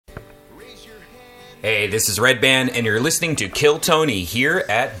Hey, this is Red Band, and you're listening to Kill Tony here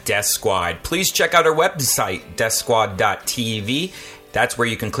at Death Squad. Please check out our website, deathsquad.tv. That's where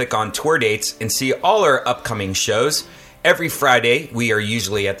you can click on tour dates and see all our upcoming shows. Every Friday, we are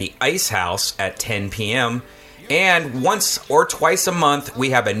usually at the Ice House at 10 p.m., and once or twice a month,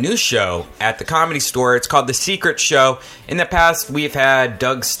 we have a new show at the Comedy Store. It's called The Secret Show. In the past, we've had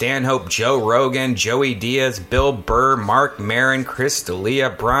Doug Stanhope, Joe Rogan, Joey Diaz, Bill Burr, Mark Maron, Chris D'Elia,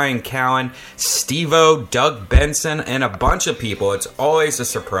 Brian Callen, Steve-O, Doug Benson, and a bunch of people. It's always a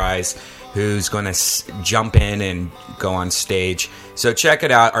surprise who's going to jump in and go on stage. So check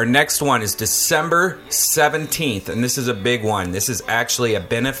it out. Our next one is December 17th, and this is a big one. This is actually a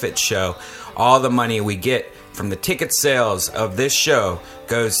benefit show. All the money we get from the ticket sales of this show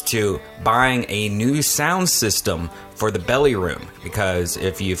goes to buying a new sound system for the Belly Room, because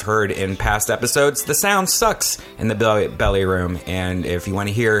if you've heard in past episodes, the sound sucks in the Belly Room, and if you want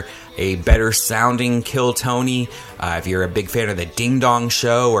to hear a better sounding Kill Tony, if you're a big fan of the Ding Dong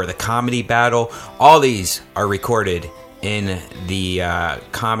Show or the Comedy Battle, all these are recorded in the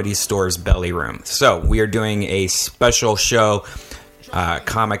Comedy Store's Belly Room. So we are doing a special show,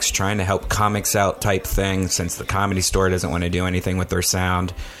 comics trying to help comics out type thing, since the Comedy Store doesn't want to do anything with their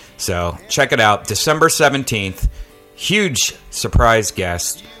sound. So check it out, December 17th. Huge surprise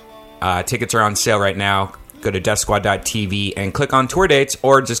guest. Tickets are on sale right now. Go to deathsquad.tv and click on tour dates,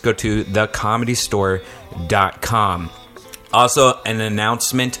 or just go to thecomedystore.com. Also, an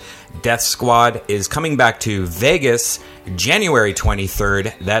announcement, Death Squad is coming back to Vegas January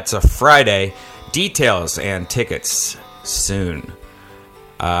 23rd. That's a Friday. Details and tickets soon.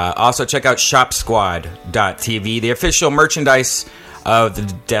 Also, check out shopsquad.tv, the official merchandise of the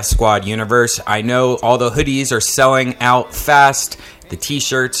Death Squad universe. I know all the hoodies are selling out fast. The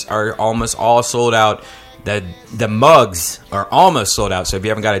t-shirts are almost all sold out. The mugs are almost sold out, so if you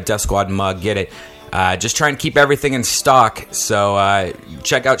haven't got a Death Squad mug, get it. Just try and keep everything in stock. So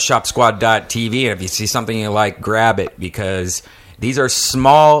check out shopsquad.tv, and if you see something you like, grab it, because these are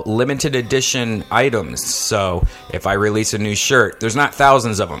small, limited edition items. So if I release a new shirt, there's not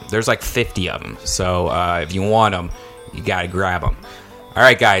thousands of them. There's like 50 of them. So if you want them, you got to grab them. All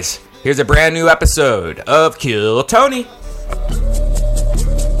right, guys. Here's a brand new episode of Kill Tony.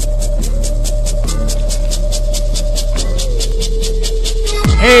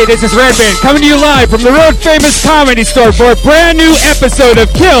 Hey, this is Redband coming to you live from the Road Famous Comedy Store for a brand new episode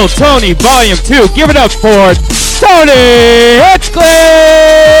of Kill Tony Volume 2. Give it up for Tony Hinchcliffe!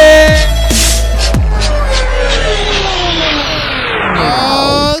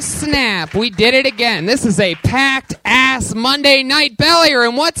 Oh, snap. We did it again. This is a packed-ass Monday night Belly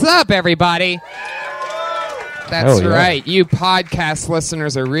Room. What's up, everybody? That's right. You podcast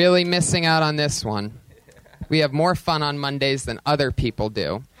listeners are really missing out on this one. We have more fun on Mondays than other people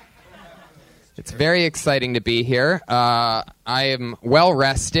do. It's very exciting to be here. I am well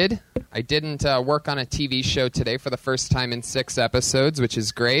rested. I didn't work on a TV show today for the first time in 6 episodes, which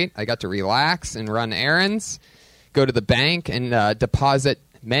is great. I got to relax and run errands, go to the bank, and deposit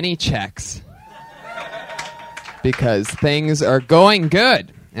many checks because things are going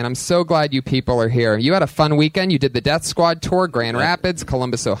good. And I'm so glad you people are here. You had a fun weekend. You did the Death Squad tour, Grand Rapids,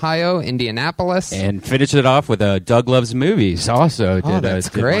 Columbus, Ohio, Indianapolis. And finished it off with Doug Loves Movies also. That's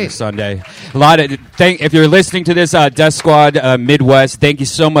great. On Sunday. If you're listening to this, Death Squad Midwest, thank you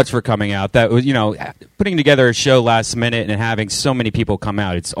so much for coming out. That was, putting together a show last minute and having so many people come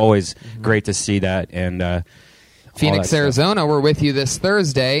out. It's always great to see that. And Phoenix, Arizona, we're with you this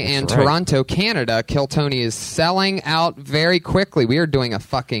Thursday, and That's right. Toronto, Canada, Kill Tony is selling out very quickly. We are doing a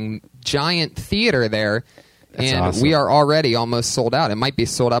fucking giant theater there, and awesome. we are already almost sold out. It might be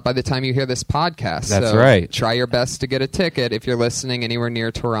sold out by the time you hear this podcast. That's right. Try your best to get a ticket if you're listening anywhere near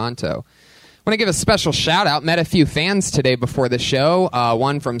Toronto. I want to give a special shout-out. Met a few fans today before the show.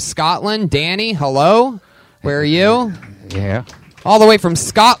 One from Scotland. Danny, hello. Where are you? Yeah. All the way from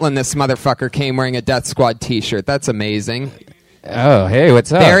Scotland, this motherfucker came wearing a Death Squad t-shirt. That's amazing. Oh, hey,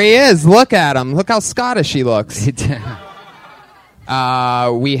 what's up? There he is. Look at him. Look how Scottish he looks. We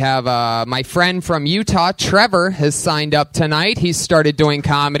have my friend from Utah, Trevor, has signed up tonight. He started doing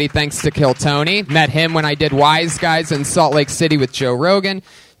comedy thanks to Kill Tony. Met him when I did Wise Guys in Salt Lake City with Joe Rogan.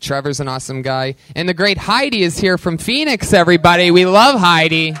 Trevor's an awesome guy. And the great Heidi is here from Phoenix, everybody. We love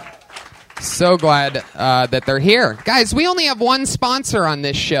Heidi. So glad that they're here. Guys, we only have one sponsor on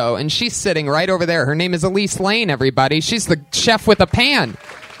this show, and she's sitting right over there. Her name is Elise Lane, everybody. She's the chef with a pan.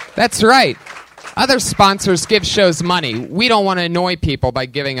 That's right. Other sponsors give shows money. We don't want to annoy people by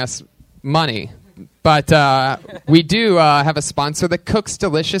giving us money. But we do have a sponsor that cooks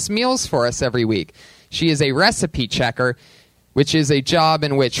delicious meals for us every week. She is a recipe checker. which is a job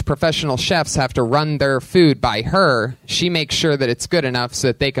in which professional chefs have to run their food by her. She makes sure that it's good enough so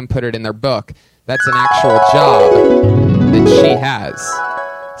that they can put it in their book. That's an actual job that she has.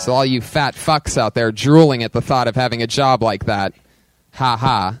 So all you fat fucks out there drooling at the thought of having a job like that, ha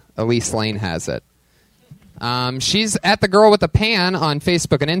ha, Elise Lane has it. She's at The Girl with the Pan on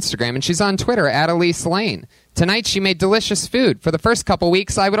Facebook and Instagram, and she's on Twitter at Elise Lane. Tonight she made delicious food. For the first couple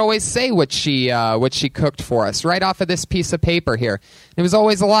weeks, I would always say what she cooked for us right off of this piece of paper here. It was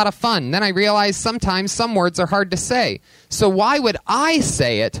always a lot of fun. Then I realized sometimes some words are hard to say. So why would I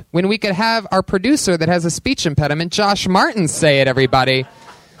say it when we could have our producer that has a speech impediment, Josh Martin, say it, everybody?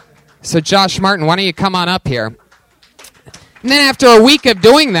 So Josh Martin, why don't you come on up here? And then after a week of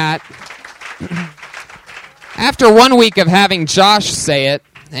doing that... After 1 week of having Josh say it,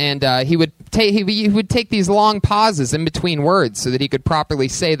 and he would take these long pauses in between words so that he could properly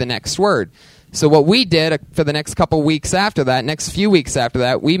say the next word. So what we did for the next couple weeks after that, next few weeks after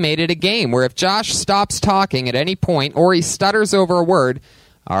that, we made it a game where if Josh stops talking at any point or he stutters over a word,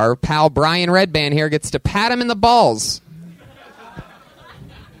 our pal Brian Redband here gets to pat him in the balls.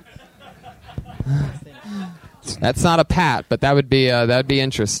 That's not a pat, but that would be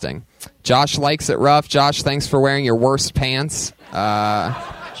interesting. Josh likes it rough. Josh, thanks for wearing your worst pants.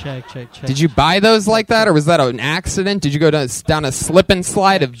 Check. Did you buy those like that, or was that an accident? Did you go down a slip and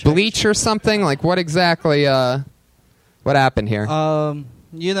slide of bleach or something? Like, what exactly, what happened here?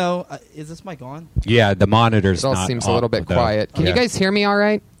 Is this mic on? Yeah, the monitor's It all not seems a little bit quiet. Can you guys hear me all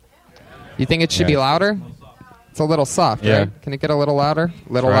right? You think it should be louder? It's a little soft, Yeah. right? Can it get a little louder?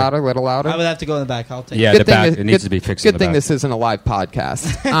 Little Try. louder, little louder? I would have to go in the back. I'll take Yeah, it. the back. It needs to be fixed in Good the thing back. this isn't a live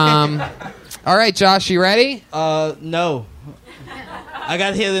podcast. All right, Josh, you ready? No. I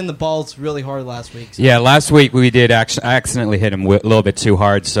got hit in the balls really hard last week. So. Yeah, last week we did accidentally hit him a little bit too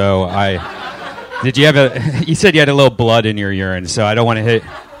hard, so Did you have you said you had a little blood in your urine, so I don't want to hit...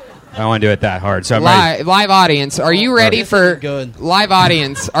 I don't want to do it that hard, so I'm ready. Live audience, are you ready for... Good. Live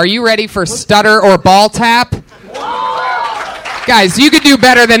audience, are you ready for stutter or ball tap? Guys, you could do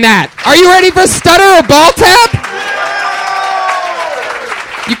better than that. Are you ready for stutter or ball tap?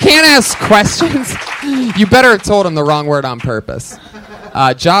 You can't ask questions. You better have told him the wrong word on purpose.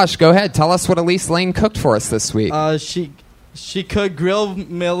 Josh, go ahead. Tell us what Elise Lane cooked for us this week. She cooked grilled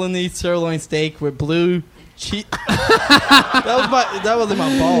Milanese sirloin steak with blue cheese. that wasn't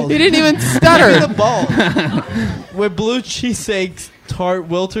my balls. He didn't even stutter. The ball with blue cheesesteaks, tart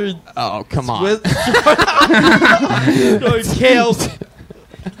wilted. Oh, come on. With kale.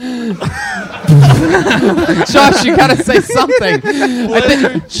 Josh, you gotta say something.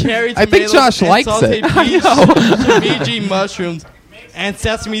 I think Josh likes it. Shimiji mushrooms and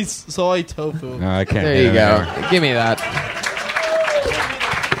sesame soy tofu. No, I can't. There you go. Give me that.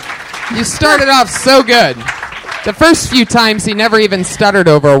 You started off so good. The first few times he never even stuttered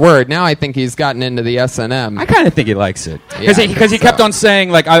over a word. Now I think he's gotten into the S&M. I kind of think he likes it. Yeah, Because he kept on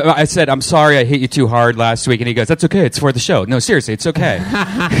saying, like, I said, I'm sorry I hit you too hard last week. And he goes, that's okay. It's for the show. No, seriously, it's okay.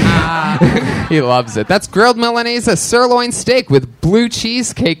 He loves it. That's grilled Milanese sirloin steak with blue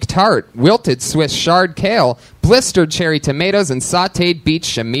cheesecake tart, wilted Swiss chard kale, blistered cherry tomatoes, and sautéed beach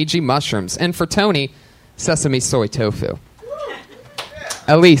shimiji mushrooms. And for Tony, sesame soy tofu.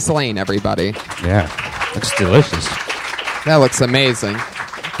 Elise Lane, everybody. Yeah, looks delicious. That looks amazing.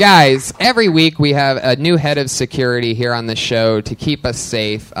 Guys, every week we have a new head of security here on the show to keep us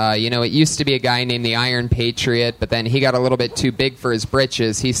safe. It used to be a guy named the Iron Patriot, but then he got a little bit too big for his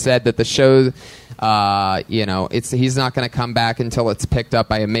britches. He said that the show, he's not going to come back until it's picked up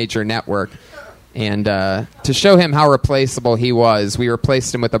by a major network. And to show him how replaceable he was, we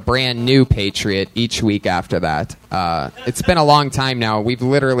replaced him with a brand new Patriot each week after that. It's been a long time now. We've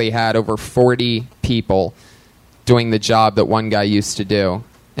literally had over 40 people doing the job that one guy used to do.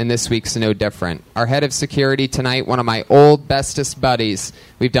 And this week's no different. Our head of security tonight, one of my old bestest buddies.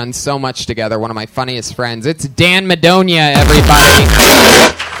 We've done so much together, one of my funniest friends. It's Dan Madonia, everybody.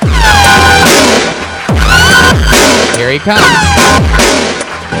 Here he comes.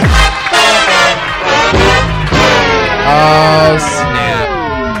 Oh, snap.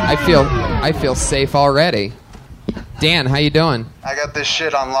 I feel safe already. Dan, how you doing? I got this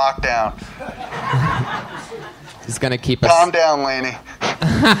shit on lockdown. He's going to keep us... Calm down, Laney.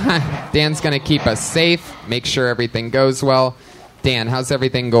 Dan's going to keep us safe, make sure everything goes well. Dan, how's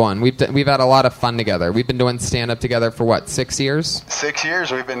everything going? We've had a lot of fun together. We've been doing stand-up together for, 6 years? 6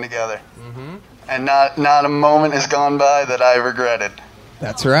 years we've been together. Mm-hmm. And not a moment has gone by that I regretted.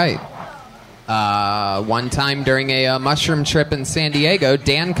 That's right. One time during a mushroom trip in San Diego,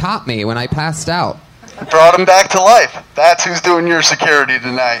 Dan caught me when I passed out. Brought him back to life. That's who's doing your security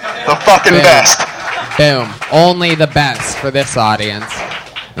tonight. The fucking best. Boom. Only the best for this audience.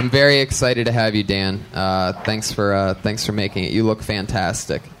 I'm very excited to have you, Dan. Thanks for making it. You look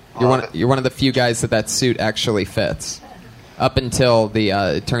fantastic. You're one of the few guys that suit actually fits. Up until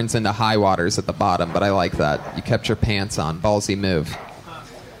it turns into high waters at the bottom, but I like that. You kept your pants on. Ballsy move.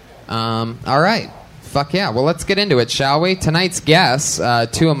 All right. Fuck yeah. Well, let's get into it, shall we? Tonight's guests,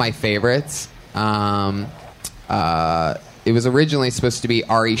 two of my favorites. It was originally supposed to be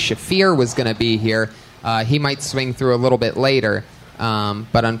Ari Shaffir was going to be here. He might swing through a little bit later,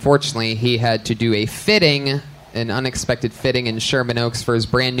 but unfortunately he had to do an unexpected fitting in Sherman Oaks for his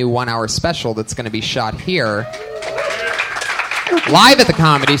brand new 1 hour special that's going to be shot here live at the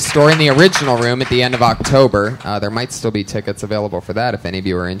Comedy Store in the original room at the end of October. There might still be tickets available for that if any of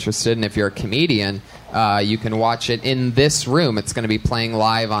you are interested. And if you're a comedian, you can watch it in this room. It's going to be playing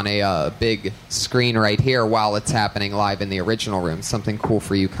live on a big screen right here while it's happening live in the original room. Something cool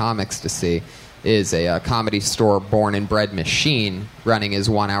for you comics to see is a Comedy Store born and bred machine running his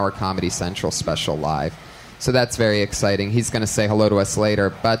 1 hour Comedy Central special live. So that's very exciting. He's going to say hello to us later.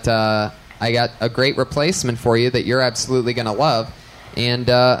 But I got a great replacement for you that you're absolutely going to love. And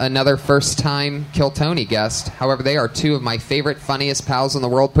another first-time Kill Tony guest. However, they are two of my favorite, funniest pals in the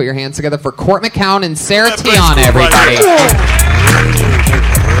world. Put your hands together for Court McCown and Sarah Tiana, everybody.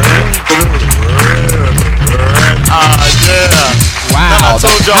 Wow, the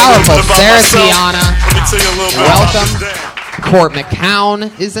powerful Sarah Tiana. Welcome. Court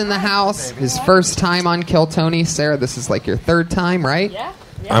McCown is in the house. His first time on Kill Tony. Sarah, this is like your third time, right? Yeah.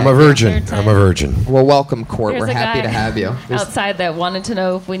 I'm a virgin. Well, welcome, Court. There's We're happy to have you. Outside that wanted to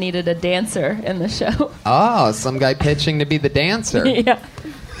know if we needed a dancer in the show. Oh, some guy pitching to be the dancer. Yeah.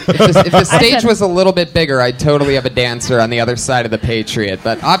 If the stage was a little bit bigger, I'd totally have a dancer on the other side of the Patriot.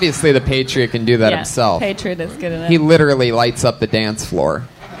 But obviously the Patriot can do that himself. Patriot is good enough. He literally lights up the dance floor.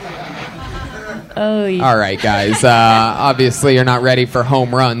 Oh, yeah. All right, guys. Obviously you're not ready for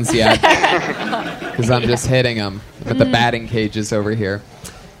home runs yet. Because I'm just hitting them with the batting cages over here.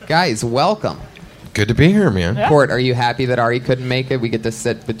 Guys, welcome. Good to be here, man. Yeah. Court, are you happy that Ari couldn't make it? We get to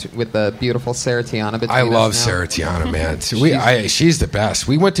sit with the beautiful Sarah Tiana between I love us now. Sarah Tiana, man. She's the best.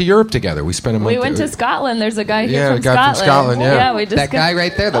 We went to Europe together. We spent a month. We went to Scotland. There's a guy here Yeah, from a guy Scotland. from Scotland, yeah. We just That guy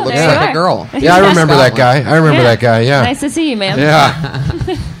right there that looks there like you a girl. Yeah, I remember that guy. Yeah. Nice to see you, man.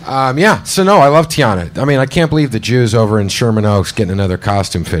 Yeah. So no, I love Tiana. I mean, I can't believe the Jews over in Sherman Oaks getting another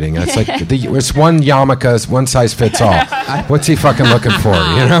costume fitting. It's like it's one yarmulke, one size fits all. What's he fucking looking for?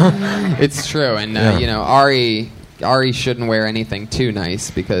 You know? It's true, and Ari shouldn't wear anything too nice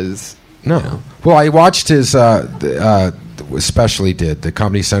because no. Well, I watched his special he did, the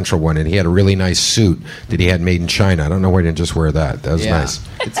Comedy Central one, and he had a really nice suit that he had made in China. I don't know why he didn't just wear that. That was nice.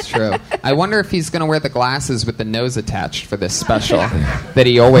 It's true. I wonder if he's going to wear the glasses with the nose attached for this special that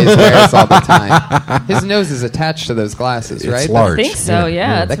he always wears all the time. His nose is attached to those glasses, right? It's large. I think so,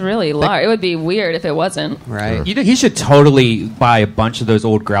 yeah. It's really large. It would be weird if it wasn't. Right. He should totally buy a bunch of those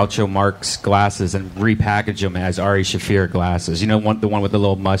old Groucho Marx glasses and repackage them as Ari Shaffir glasses. You know, the one with the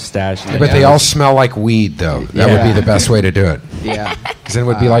little mustache. And But they all smell like weed, though. That would be the best way to do it. Yeah. Because then it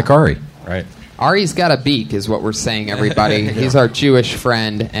would be like Ari. Right. Ari's got a beak, is what we're saying, everybody. He's our Jewish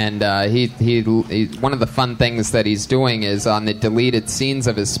friend, and he one of the fun things that he's doing is on the deleted scenes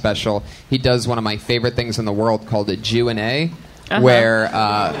of his special, he does one of my favorite things in the world called a Q&A, where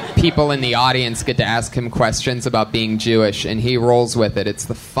people in the audience get to ask him questions about being Jewish, and he rolls with it. It's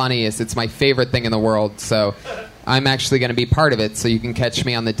the funniest. It's my favorite thing in the world, so I'm actually going to be part of it, so you can catch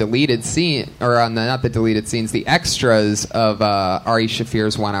me on the deleted scene, or on the, not the deleted scenes, the extras of Ari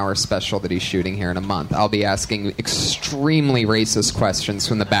Shaffir's 1 hour special that he's shooting here in a month. I'll be asking extremely racist questions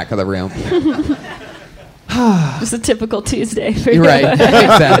from the back of the room. Just a typical Tuesday for you. Right,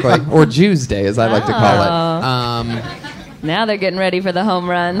 exactly. Or Jews Day, as I like to call it. Now they're getting ready for the home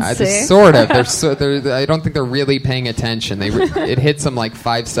runs. Sort of. I don't think they're really paying attention. It hits them like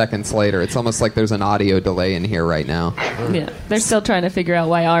 5 seconds later. It's almost like there's an audio delay in here right now. Yeah, they're still trying to figure out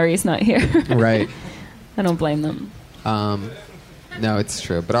why Ari's not here. Right. I don't blame them. No, it's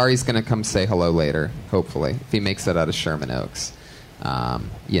true. But Ari's going to come say hello later, hopefully, if he makes it out of Sherman Oaks.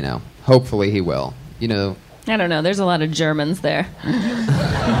 Hopefully he will. I don't know. There's a lot of Germans there.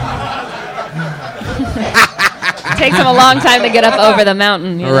 It takes him a long time to get up over the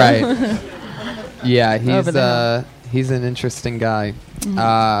mountain. Right. Yeah, he's an interesting guy.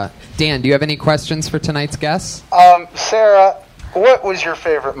 Dan, do you have any questions for tonight's guests? Sarah, what was your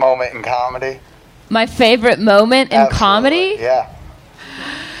favorite moment in comedy? My favorite moment in comedy? Yeah.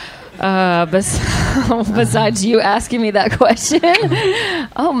 Besides you asking me that question?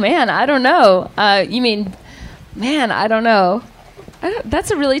 Oh, man, I don't know. I don't know.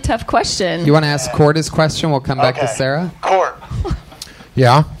 That's a really tough question. You want to ask Court his question? We'll come back to Okay. Sarah. Court,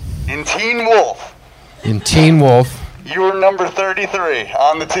 Yeah. in Teen Wolf, In Teen Wolf, you were number 33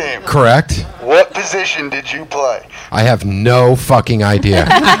 on the team. correct. What position did you play? I have no fucking idea.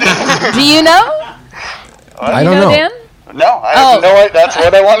 Do you know? I You don't know. Dan? No, I have no idea. That's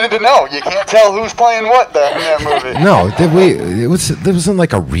what I wanted to know. You can't tell who's playing what in that movie. No, it wasn't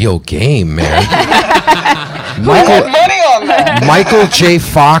like a real game, man. Who had money on that? Michael J.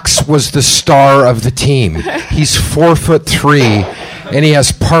 Fox was the star of the team. He's 4'3", and he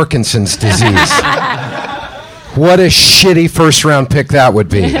has Parkinson's disease. What a shitty first round pick that would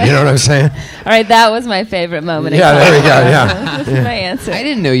be. You know what I'm saying? All right, that was my favorite moment. Yeah, there we go. Yeah, That's my answer. I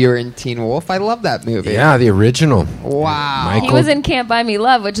didn't know you were in Teen Wolf. I love that movie. yeah, the original. Wow. Michael- He was in Can't Buy Me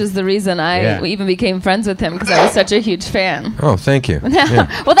Love, which is the reason I Yeah. even became friends with him, because I was such a huge fan. Oh, thank you. Yeah.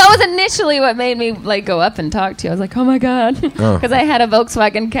 Well, that was initially what made me go up and talk to you. I was like, oh my god, Oh. because I had a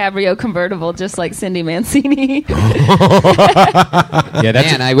Volkswagen Cabrio convertible just like Cindy Mancini. Yeah,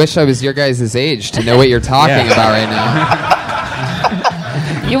 that's Man, I wish I was your guys' age to know what you're talking Yeah. about right now.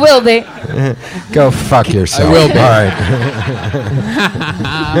 You will be. Go fuck yourself. I will be. All right.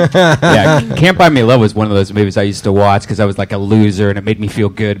 yeah. Can't Buy Me Love was one of those movies I used to watch because I was like a loser, and it made me feel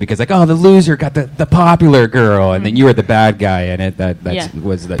good because like, oh, the loser got the popular girl, and then you were the bad guy in it. That Yeah.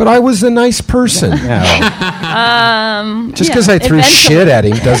 was the. But I was a nice person. Yeah. Just Yeah, because I threw eventually. shit at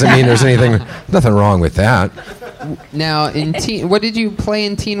him doesn't mean there's nothing wrong with that. Now, what did you play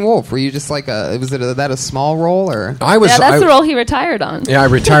in Teen Wolf? Were you just like that a small role or? I was. Yeah, that's I- the role he retired on. Yeah, I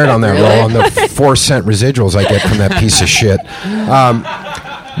retired on that role on the 4-cent residuals I get from that piece of shit.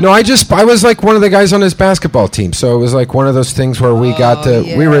 No, I was like one of the guys on his basketball team, so it was like one of those things where we got to.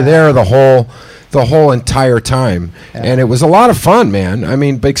 We were there the whole entire time, and it was a lot of fun, man. I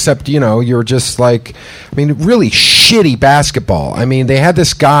mean, except you're just like, really shitty basketball. I mean, they had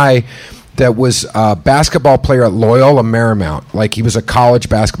this guy that was a basketball player at Loyola Marymount. Like, he was a college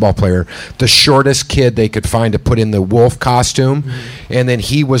basketball player, the shortest kid they could find to put in the wolf costume, and then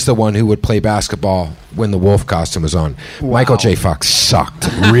he was the one who would play basketball when the wolf costume was on. Michael J. Fox sucked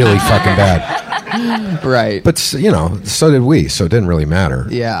really fucking bad. Right. But, so did we, so it didn't really matter.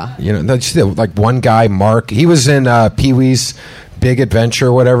 Yeah. That's still, like, one guy, Mark, he was in Pee-wee's Big Adventure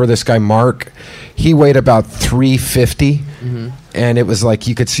or whatever, this guy Mark. He weighed about 350. And it was like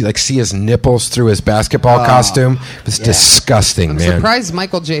you could see his nipples through his basketball costume. It was disgusting, I'm man. surprised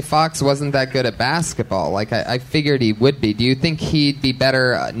Michael J. Fox wasn't that good at basketball. Like, I figured he would be. Do you think he'd be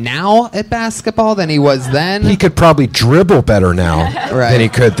better now at basketball than he was then? He could probably dribble better now Right. than he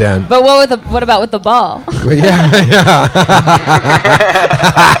could then. But what about with the ball?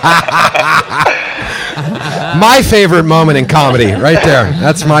 My favorite moment in comedy, right there.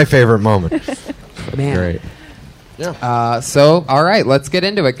 That's my favorite moment. Man. Great. So, all right, let's get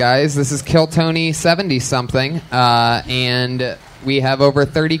into it, guys. This is Kill Tony 70-something, and we have over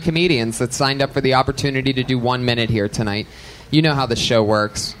 30 comedians that signed up for the opportunity to do 1 minute here tonight. You know how the show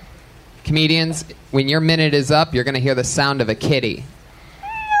works. Comedians, when your minute is up, you're going to hear the sound of a kitty.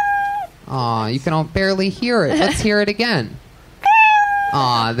 Aw, you can all barely hear it. Let's hear it again.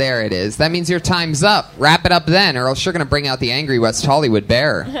 Aw, there it is. That means your time's up. Wrap it up then, or else you're going to bring out the angry West Hollywood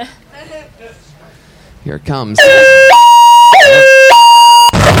bear. Here it comes.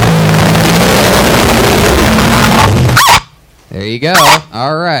 There you go.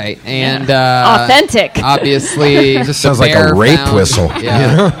 All right. And Authentic. obviously This the sounds like a bear rape found- whistle.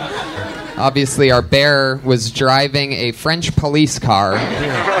 Yeah. Obviously our bear was driving a French police car in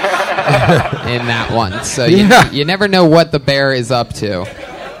that one. So you never know what the bear is up to.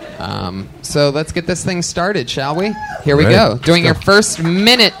 So let's get this thing started, shall we? Here we Right. go. Doing your first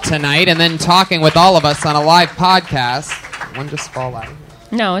minute tonight and then talking with all of us on a live podcast. One just fall out.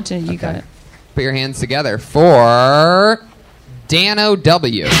 No, you got it. Put your hands together for Dan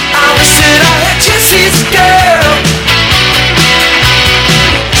O.W. I wish that I had Jesse's girl.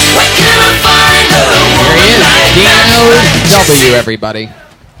 Where can I find her? Here he is, Dan O.W., everybody.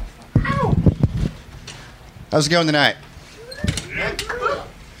 How's it going tonight?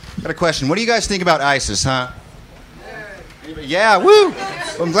 Got a question. What do you guys think about ISIS, huh? Yeah, woo!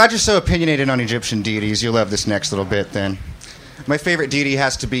 Well, I'm glad you're so opinionated on Egyptian deities. You'll love this next little bit, then. My favorite deity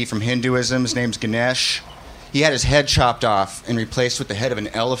has to be from Hinduism. His name's Ganesh. He had his head chopped off and replaced with the head of an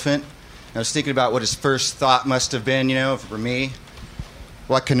elephant. And I was thinking about what his first thought must have been, if it were me.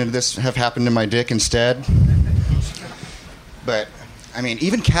 Why couldn't this have happened to my dick instead? But,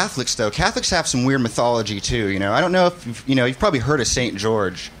 even Catholics, though. Catholics have some weird mythology, too, I don't know if you've probably heard of St.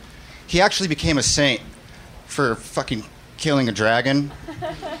 George. He actually became a saint for fucking killing a dragon.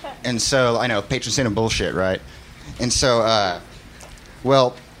 And so, I know, patron saint of bullshit, right? And so,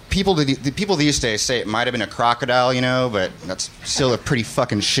 Well, the people these days say it might have been a crocodile, but that's still a pretty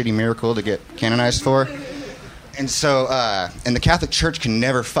fucking shitty miracle to get canonized for. And so, and the Catholic Church can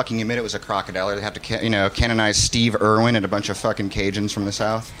never fucking admit it was a crocodile. Or they have to, canonize Steve Irwin and a bunch of fucking Cajuns from the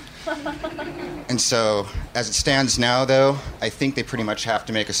South. And so, as it stands now, though, I think they pretty much have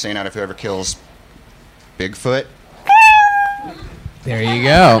to make a saint out of whoever kills Bigfoot. There you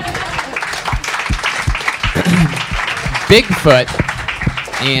go. Bigfoot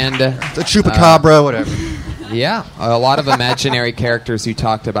and the chupacabra, whatever. Yeah, a lot of imaginary characters you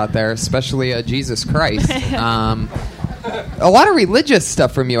talked about there, especially Jesus Christ. A lot of religious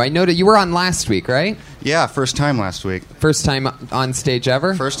stuff from you. I know that you were on last week, right? Yeah, first time last week. First time on stage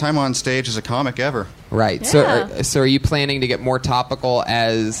ever? First time on stage as a comic ever. Right. Yeah. So are you planning to get more topical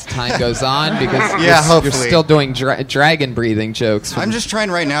as time goes on? Because hopefully. You're still doing dragon breathing jokes. I'm just trying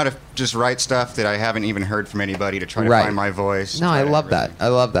right now to just write stuff that I haven't even heard from anybody to try to find my voice. No, I love that. I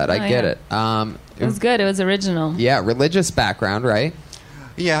love that. I get it. It was good. It was original. Yeah, religious background, right?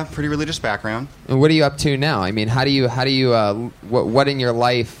 Yeah, pretty religious background. And what are you up to now? I mean, how do you what in your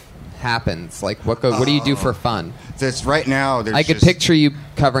life happens? Like, what do you do for fun? That's right now. I could picture you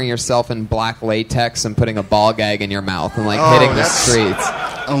covering yourself in black latex and putting a ball gag in your mouth and hitting the streets.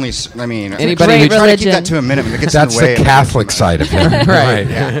 Anybody who try to keep that to a minimum. That's the Catholic side of it, right?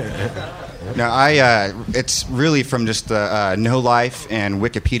 Yeah. No, it's really from just the No Life and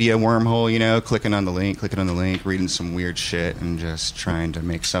Wikipedia wormhole, clicking on the link, reading some weird shit, and just trying to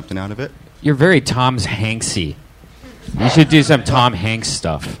make something out of it. You're very Tom Hanksy. You should do some Tom Hanks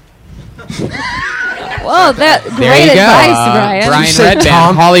stuff. Well, great advice, Brian. Brian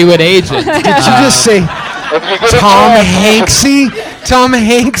Redband, Hollywood agent. Did you just say Tom Hanksy? Tom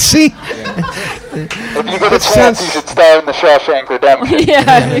Hanksy? If you get a chance, you should star in the Shawshank Redemption.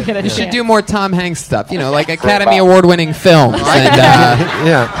 Yeah, you should do more Tom Hanks stuff. Like Academy Award-winning films. And,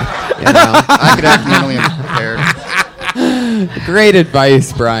 I could act mentally unprepared. Great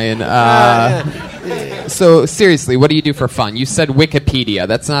advice, Brian. So seriously, what do you do for fun? You said Wikipedia.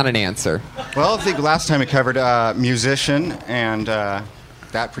 That's not an answer. Well, I think last time I covered musician, and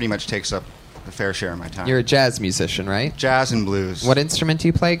that pretty much takes up a fair share of my time. You're a jazz musician, right? Jazz and blues. What instrument do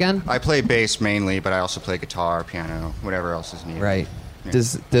you play again? I play bass mainly, but I also play guitar, piano, whatever else is needed. Right. Yeah.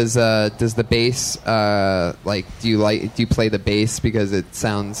 Does the bass do you play the bass because it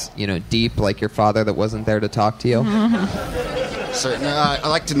sounds deep like your father that wasn't there to talk to you? So I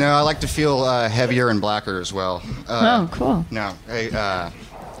like to feel heavier and blacker as well. Oh, cool. No, I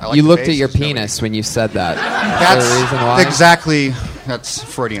like you the looked bass, at your there's no penis when you said that. That's Is there a reason why? exactly. That's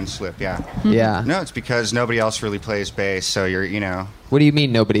Freudian slip. Yeah. Yeah. No, it's because nobody else really plays bass. So you're. What do you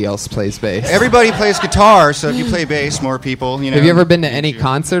mean nobody else plays bass? Everybody plays guitar, so if you play bass, more people. Have you ever been to any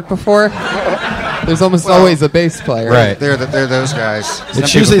concert before? There's almost always a bass player. Right. They're those guys.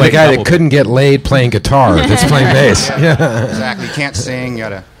 It's usually the guy that couldn't get laid playing guitar that's playing bass. Yeah. Exactly. You can't sing. You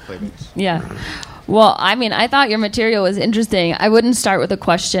gotta play bass. Yeah. Well, I thought your material was interesting. I wouldn't start with a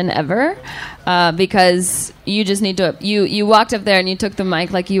question ever, because you just need to. You walked up there and you took the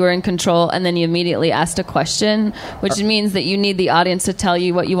mic like you were in control, and then you immediately asked a question, which means that you need the audience to tell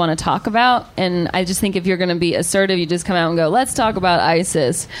you what you want to talk about. And I just think if you're going to be assertive, you just come out and go, "Let's talk about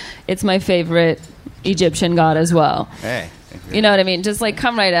Isis. It's my favorite Egyptian god as well." Hey. You know what I mean? Just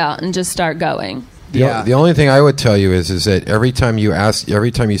come right out and just start going. The only thing I would tell you is that every time you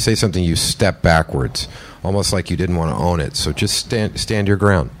say something, you step backwards, almost like you didn't want to own it. So just stand your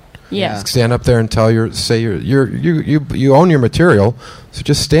ground. Yeah. Stand up there and you own your material. So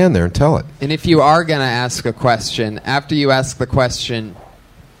just stand there and tell it. And if you are going to ask a question, after you ask the question,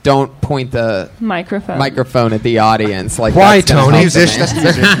 don't point the microphone at the audience. Why, Tony? That's the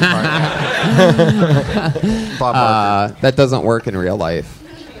musician part. That doesn't work in real life.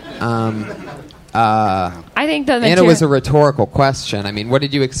 I think that and it was a rhetorical question. I mean, what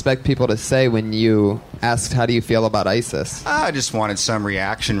did you expect people to say when you asked, how do you feel about ISIS? I just wanted some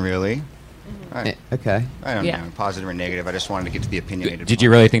reaction, really. Okay. I don't know, positive or negative. I just wanted to get to the opinionated. Did you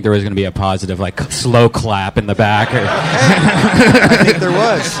really think there was going to be a positive, slow clap in the back? I think there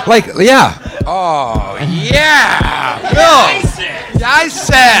was. Oh, yeah! I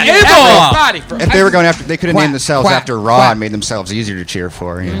said If they were going after, they could have named themselves after Raw and made themselves easier to cheer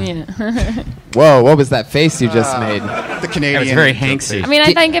for. Yeah. Whoa, what was that face you just made? The Canadian. That was very Hanksy.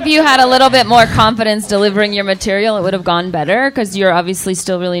 I think if you had a little bit more confidence delivering your material, it would have gone better, because you're obviously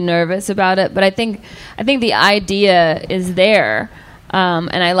still really nervous about it. But I think the idea is there.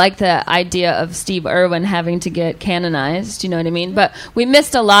 And I like the idea of Steve Irwin having to get canonized, you know what I mean? But we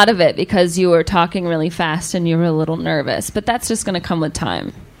missed a lot of it because you were talking really fast and you were a little nervous. But that's just going to come with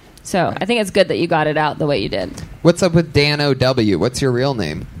time. So I think it's good that you got it out the way you did. What's up with Dan O.W.? What's your real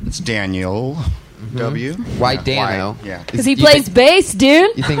name? It's Daniel W. Why Dano? Yeah. Because he plays bass,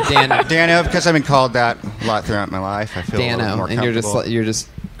 dude. You think Dan Dano, because I've been called that a lot throughout my life. I feel a little Dano, more and you're just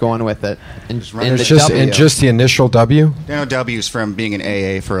going with it. And It's just the initial W. Dano W's from being in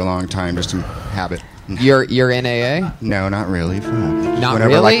AA for a long time, just a habit. You're in AA? No, not really. Not whenever,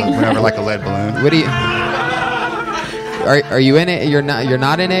 really? Whenever like a lead balloon. What do you? Are you in it? You're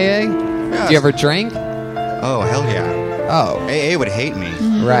not in AA? Yeah. Do you ever drink? Oh hell yeah. Oh, AA would hate me.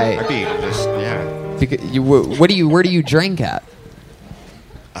 right. I'd be just Because where do you drink at?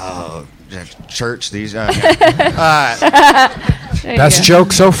 Church. These. Best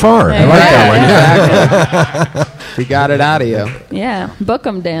joke so far. I like that one. Yeah. We got it out of you. Yeah, book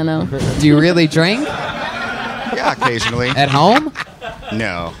 'em, Dano. Do you really drink? Yeah, occasionally. At home?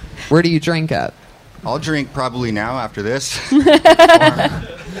 No. Where do you drink at? I'll drink probably now after this. All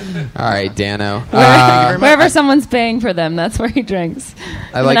right, Dano. Wherever someone's paying for them, that's where he drinks.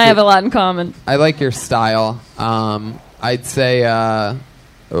 I like I have a lot in common. I like your style. I'd say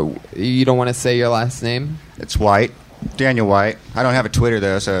you don't want to say your last name? It's White. Daniel White. I don't have a Twitter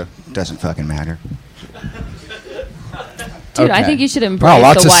though, so it doesn't fucking matter. Dude, I Okay. think you should embrace Wow,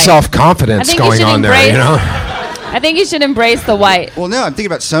 lots the of white. self-confidence I think you going should on there. embrace- You know. I think you should embrace the white. Well, no, I'm thinking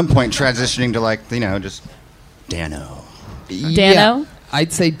about some point transitioning to just Dano. Dano?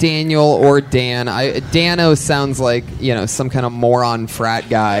 I'd say Daniel or Dan. Dano sounds like, some kind of moron frat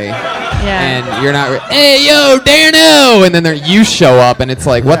guy. Yeah. And you're not, hey, yo, Dano! And then you show up and it's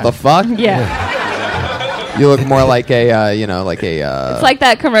like, what the fuck? Yeah. You look more like a. It's like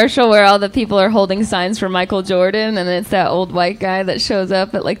that commercial where all the people are holding signs for Michael Jordan, and it's that old white guy that shows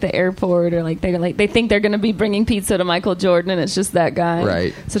up at the airport, or they think they're going to be bringing pizza to Michael Jordan, and it's just that guy.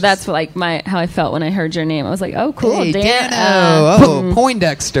 Right. So that's how I felt when I heard your name. I was like, oh, cool, Hey, Dan. Dano.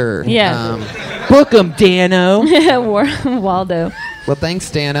 Poindexter. Yeah. Book 'em, Dano. Waldo. Well, thanks,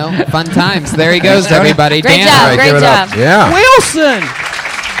 Dano. Fun times. There he goes, everybody. Great Dano. job. All right, Great give it up. job. Yeah. Wilson.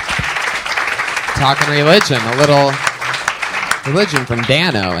 Talking religion, a little religion from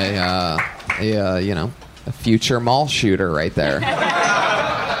Dano, a future mall shooter right there.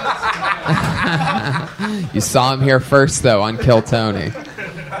 You saw him here first, though, on Kill Tony.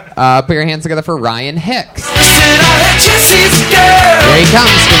 Put your hands together for Ryan Hicks. Here he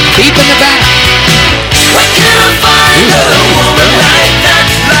comes from deep in the back.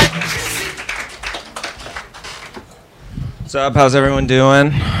 What's up? How's everyone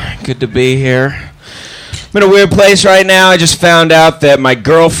doing? Good to be here. I'm in a weird place right now. I just found out that my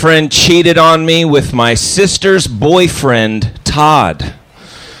girlfriend cheated on me with my sister's boyfriend, Todd.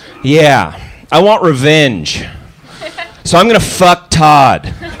 Yeah, I want revenge. So I'm going to fuck Todd.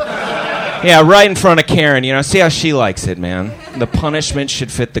 Yeah, right in front of Karen. See how she likes it, man. The punishment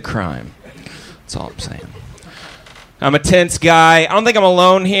should fit the crime. That's all I'm saying. I'm a tense guy. I don't think I'm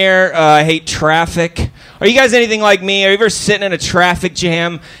alone here. I hate traffic. Are you guys anything like me? Are you ever sitting in a traffic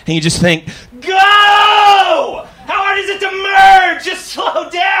jam and you just think, go! How hard is it to merge? Just slow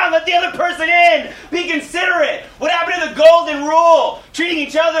down. Let the other person in. Be considerate. What happened to the golden rule? Treating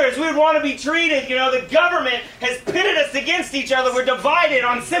each other as we would want to be treated. The government has pitted us against each other. We're divided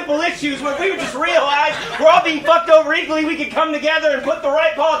on simple issues where we would just realize we're all being fucked over equally. We could come together and put the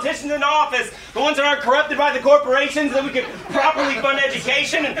right politicians in office. The ones that aren't corrupted by the corporations. Then we could properly fund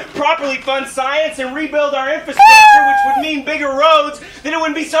education and properly fund science and rebuild our infrastructure, which would mean bigger roads. Then it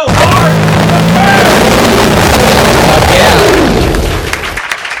wouldn't be so hard.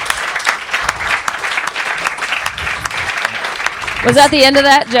 Was that the end of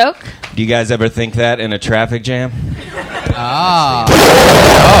that joke? Do you guys ever think that in a traffic jam?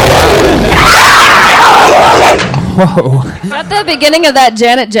 Whoa. Is that the beginning of that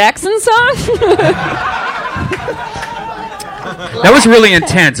Janet Jackson song? That was really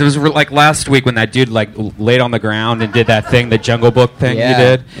intense. It was like last week when that dude laid on the ground and did that thing, the Jungle Book thing he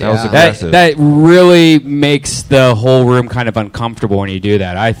did. That was aggressive. That really makes the whole room kind of uncomfortable when you do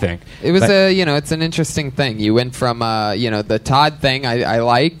that, I think. It was it's an interesting thing. You went from the Todd thing I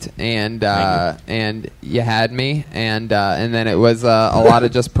liked, and you had me, and then it was a lot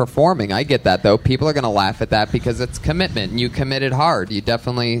of just performing. I get that though. People are gonna laugh at that because it's commitment. And you committed hard. You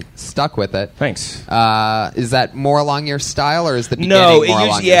definitely stuck with it. Thanks. Is that more along your style, or is the beginning No, more along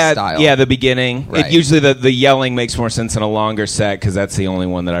usually, your style? yeah, the beginning. Right. Usually the yelling makes more sense in a longer set because that's the only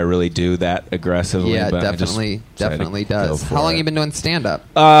one that I really do that aggressively. Yeah, but definitely go does. for How long it. you been doing stand up?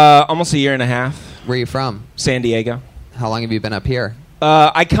 Almost a year and a half. Where are you from? San Diego. How long have you been up here?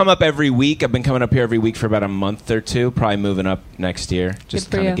 I come up every week. I've been coming up here every week for about a month or two. Probably moving up next year. Just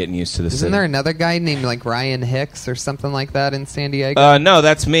for kind you. of getting used to the Isn't city. there another guy named like Ryan Hicks or something like that in San Diego? No,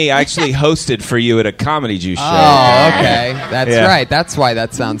 that's me. I actually hosted for you at a Comedy Juice show. Oh, okay. That's Yeah. right. That's why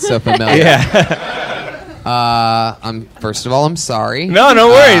that sounds so familiar. Yeah. First of all, I'm sorry. No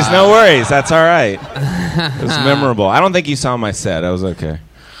worries. No worries. That's all right. It was memorable. I don't think you saw my set. I was okay.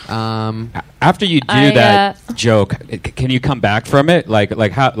 After you do that joke, can you come back from it? Like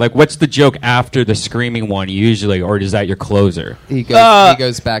how? Like what's the joke after the screaming one usually, or is that your closer? He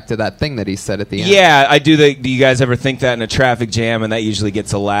goes back to that thing that he said at the end. Yeah, I do. Do you guys ever think that in a traffic jam, and that usually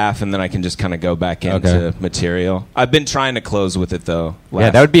gets a laugh, and then I can just kind of go back into material? I've been trying to close with it though. Yeah,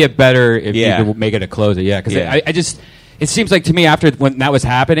 that would be a better if Yeah. you could make it a closer. Yeah, because Yeah. I just. It seems like to me after when that was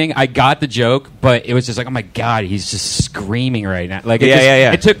happening, I got the joke, but it was just like, oh my god, he's just screaming right now. Like,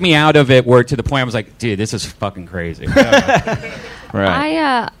 it took me out of it. Where to the point I was like, dude, this is fucking crazy.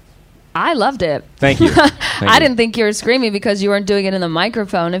 Right. I loved it. Thank you. I didn't think you were screaming because you weren't doing it in the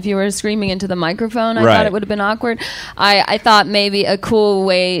microphone. If you were screaming into the microphone, I thought it would have been awkward. I thought maybe a cool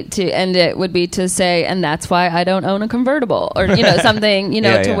way to end it would be to say, and that's why I don't own a convertible, or something,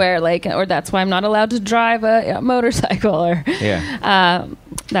 where like, or that's why I'm not allowed to drive a motorcycle, or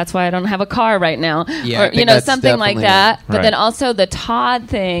that's why I don't have a car right now, Yeah, or that's something like definitely that. But Right. then also the Todd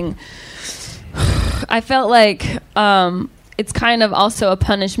thing, I felt like it's kind of also a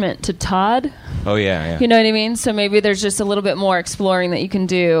punishment to Todd. Oh yeah. You know what I mean? So maybe there's just a little bit more exploring that you can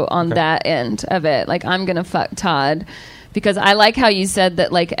do on that end of it. Like, I'm gonna fuck Todd, because I like how you said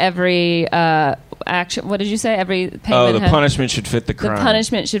that like every action. What did you say? Every payment. The punishment should fit the crime. The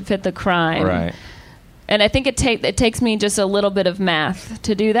punishment should fit the crime. Right. And I think it takes me just a little bit of math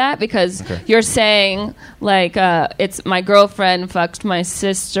to do that, because you're saying like it's my girlfriend fucked my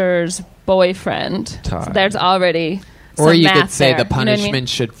sister's boyfriend. Todd. So there's already. Or you math could say there. the You know what I mean? punishment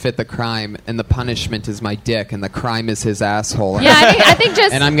should fit the crime, and the punishment is my dick, and the crime is his asshole. Yeah, I think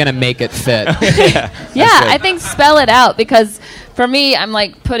just. And I'm gonna make it fit. Yeah, I think spell it out, because for me, I'm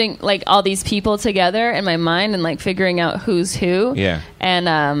like putting like all these people together in my mind and like figuring out who's who. Yeah.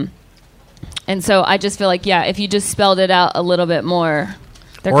 And so I just feel like, if you just spelled it out a little bit more.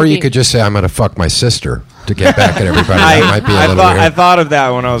 Or you could just say, I'm going to fuck my sister to get back at everybody. That might be a little weird. I thought of that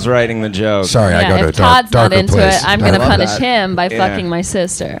when I was writing the joke. Sorry, I go to a if Todd's not darker into place. it, I'm I going to love punish that. him by fucking my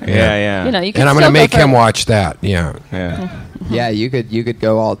sister. Yeah. You know, you can And I'm still going to make go for- him watch that. Yeah. Yeah, you could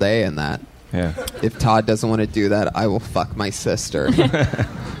go all day in that. Yeah. If Todd doesn't want to do that, I will fuck my sister.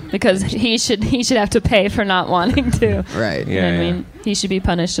 because he should have to pay for not wanting to. Right. You know what I mean? He should be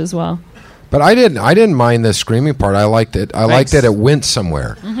punished as well. But I didn't mind the screaming part. I liked it. I liked that it went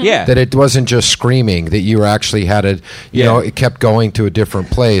somewhere. Yeah. That it wasn't just screaming. That you actually had it. You know, it kept going to a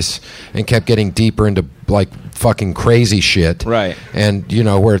different place and kept getting deeper into like fucking crazy shit. Right. And you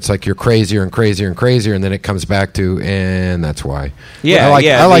know where it's like you're crazier and crazier and crazier, and then it comes back to, and that's why. Yeah. I like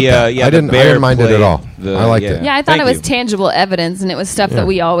that. I the bear didn't mind it at played all. I liked it. Yeah, I thought Thank it was you. tangible evidence, and it was stuff Yeah. that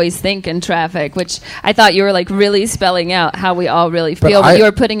we always think in traffic, which I thought you were like really spelling out how we all really feel, but I- you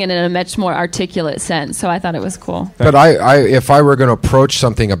were putting it in a much more articulate sense. So I thought it was cool. But I if I were going to approach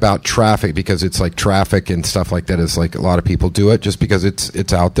something about traffic, because it's like traffic and stuff like that is like a lot of people do it just because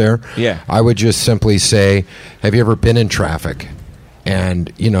it's out there. Yeah. I would just simply say, have you ever been in traffic?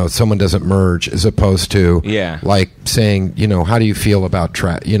 And you know, someone doesn't merge, as opposed to like saying, you know, how do you feel about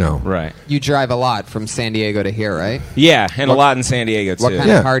Right. You drive a lot from San Diego to here, right? Yeah, and a lot in San Diego too. What kind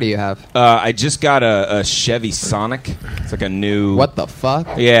of car do you have? I just got a Chevy Sonic. It's like a new. What the fuck?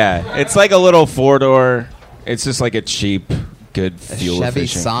 Yeah, it's like a little 4-door. It's just like a cheap, good fuel Chevy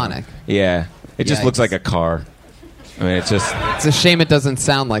efficient Sonic. Yeah, it just looks Yikes. like a car. I mean, it's a shame it doesn't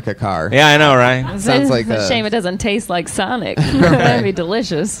sound like a car. Yeah, I know, right? Sounds like it's a shame it doesn't taste like Sonic. That'd be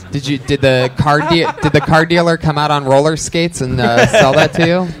delicious. Did the car dealer come out on roller skates and sell that to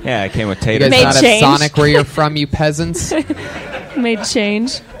you? Yeah, it came with You taters. guys not have Sonic where you're from, you peasants? Made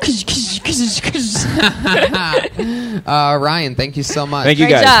change. Ryan, thank you so much. Thank you,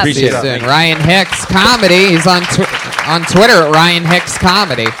 Great guys. job. Appreciate See you it. soon. Thank you. Ryan Hicks Comedy. He's on Twitter at Ryan Hicks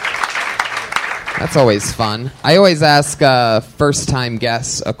Comedy. That's always fun. I always ask first-time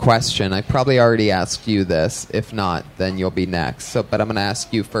guests a question. I probably already asked you this. If not, then you'll be next. But I'm going to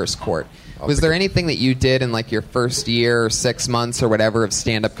ask you first, Court. Was there anything that you did in like your first year or 6 months or whatever of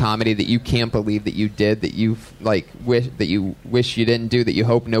stand-up comedy that you can't believe that you did, that you like wish you didn't do, that you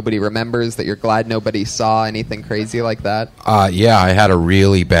hope nobody remembers, that you're glad nobody saw? Anything crazy like that? Yeah, I had a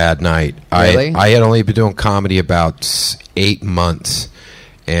really bad night. Really? I had only been doing comedy about 8 months,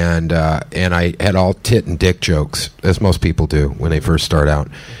 and I had all tit and dick jokes, as most people do when they first start out,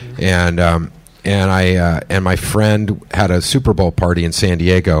 and and my friend had a Super Bowl party in San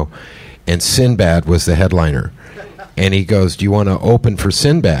Diego, and Sinbad was the headliner. And he goes, "Do you want to open for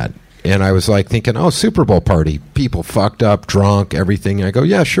Sinbad?" And I was like thinking, "Oh, Super Bowl party, people fucked up, drunk, everything." I go,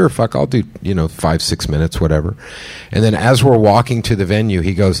 "Yeah, sure, fuck, I'll do 5-6 minutes, whatever." And then as we're walking to the venue,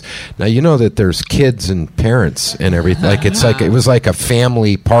 he goes, "Now you know that there's kids and parents and everything. Like it was like a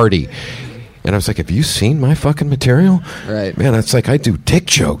family party." And I was like, "Have you seen my fucking material?" Right. Man, it's like I do dick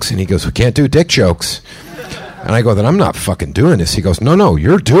jokes. And he goes, "We can't do dick jokes." And I go, "Then I'm not fucking doing this." He goes, No,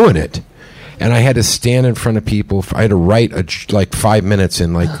 you're doing it." And I had to stand in front of people. I had to write 5 minutes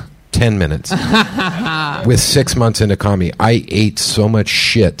in 10 minutes. With 6 months into comedy, I ate so much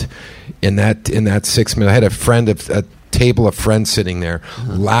shit in that 6 minutes. I had a table of friends sitting there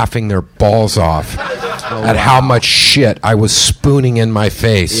laughing their balls off at how much shit I was spooning in my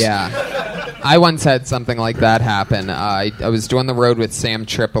face. Yeah. I once had something like that happen. I was doing the road with Sam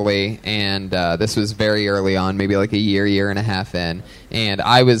Tripoli, and this was very early on, maybe like a year and a half in, and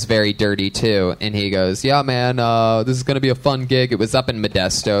I was very dirty too. And he goes, "Yeah, man, this is going to be a fun gig." It was up in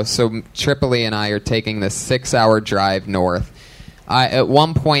Modesto, so Tripoli and I are taking this 6-hour drive north. At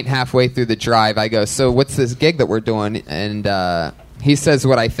one point, halfway through the drive, I go, "So what's this gig that we're doing?" And he says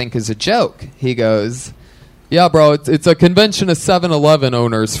what I think is a joke. He goes, "Yeah, bro, it's a convention of 7-Eleven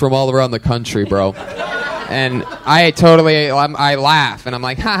owners from all around the country, bro." And I laugh, and I'm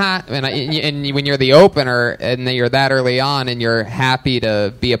like, haha. And when you're the opener, and you're that early on, and you're happy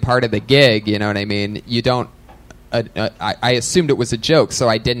to be a part of the gig, you know what I mean? You don't, I assumed it was a joke, so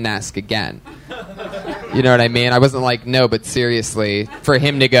I didn't ask again. You know what I mean? I wasn't like, "No, but seriously," for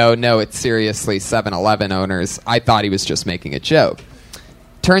him to go, "No, it's seriously 7-Eleven owners." I thought he was just making a joke.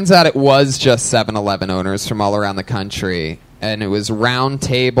 Turns out it was just 7-Eleven owners from all around the country, and it was round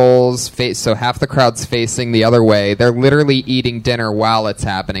tables, so half the crowd's facing the other way. They're literally eating dinner while it's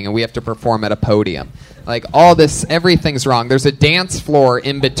happening, and we have to perform at a podium. Like, all this, everything's wrong. There's a dance floor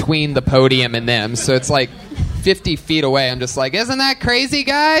in between the podium and them, so it's like 50 feet away. I'm just like, "Isn't that crazy,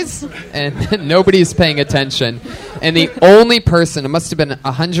 guys?" And nobody's paying attention. And the only person, it must have been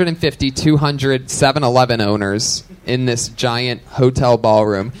 150, 200 7-Eleven owners in this giant hotel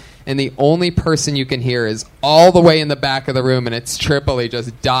ballroom, and the only person you can hear is all the way in the back of the room, and it's Tripoli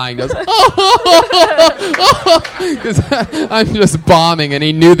just dying. Just, because I'm just bombing, and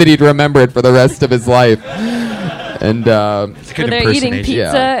he knew that he'd remember it for the rest of his life. And were they eating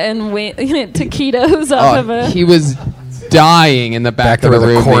pizza and taquitos off of a... He was dying in the back of the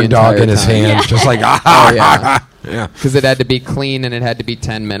room. With a corn dog in his hand, Yeah. just like, yeah. Because it had to be clean and it had to be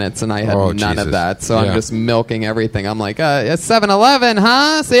 10 minutes, and I had none of that. So I'm just milking everything. I'm like, it's 7-Eleven,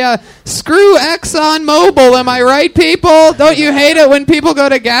 huh? So yeah, screw Exxon Mobil, am I right, people? Don't you hate it when people go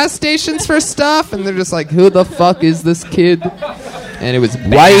to gas stations for stuff? And they're just like, "Who the fuck is this kid?" And it was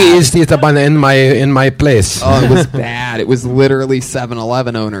bad. "Why is this in my place?" Oh, it was bad. It was literally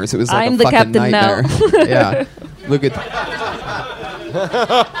 7-Eleven owners. It was like I'm a the fucking captain nightmare. now. Yeah. Look at...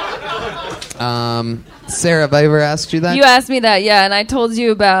 Sarah, have I ever asked you that? You asked me that, yeah, and I told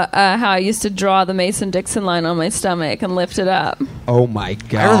you about how I used to draw the Mason-Dixon line on my stomach and lift it up. Oh my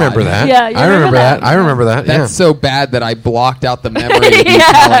god! I remember that. Yeah, you I remember that. I remember that. That's so bad that I blocked out the memory of you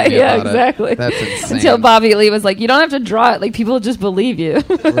yeah, telling me yeah, about exactly. it. That's insane. Until Bobby Lee was like, "You don't have to draw it. Like, people just believe you."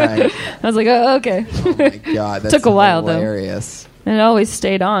 Right. I was like, "Oh, okay." Oh my god, that's Took a while hilarious. And it always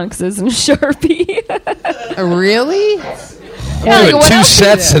stayed on because it was in Sharpie. Really? Yeah, I'm like, doing what 2 else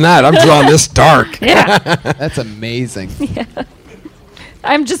sets tonight. I'm drawing this dark. Yeah. That's amazing. Yeah.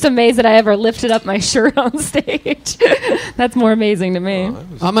 I'm just amazed that I ever lifted up my shirt on stage. That's more amazing to me.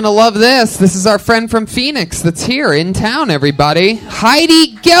 I'm going to love this. This is our friend from Phoenix that's here in town, everybody.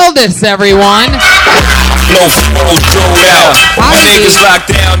 Heidi Geldis, everyone. No drove out. My niggas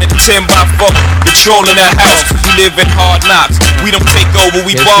locked down in 10x4, patrolling the house. We live in hard knocks. We don't take over,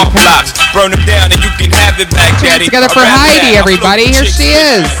 we ball blocks. Burn them down and you can have it back, daddy. Together for Heidi, everybody. Here she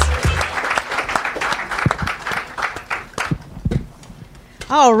is.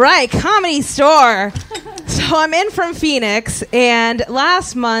 All right, Comedy Store. So I'm in from Phoenix, and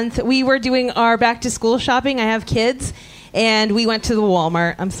last month we were doing our back to school shopping. I have kids, and we went to the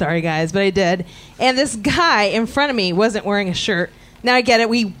Walmart. I'm sorry, guys, but I did. And this guy in front of me wasn't wearing a shirt. Now I get it.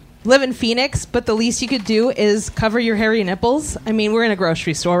 We live in Phoenix, but the least you could do is cover your hairy nipples. I mean, we're in a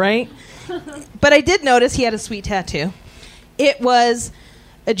grocery store, right? But I did notice he had a sweet tattoo. It was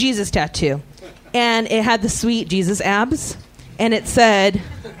a Jesus tattoo, and it had the sweet Jesus abs. And it said,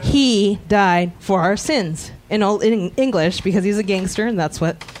 "He died for our sins," in English, because he's a gangster, and that's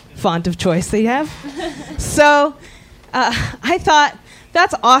what font of choice they have. So I thought,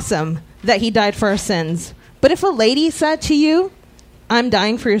 that's awesome that he died for our sins. But if a lady said to you, I'm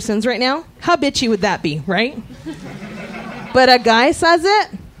dying for your sins right now, how bitchy would that be, right? But a guy says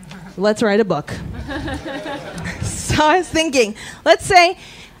it, let's write a book. So I was thinking, let's say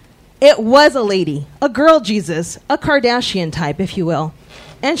it was a lady, a girl Jesus, a Kardashian type, if you will.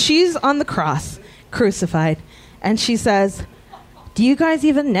 And she's on the cross, crucified. And she says, do you guys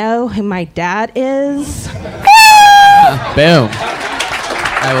even know who my dad is? Boom.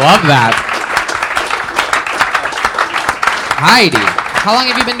 I love that. Heidi, how long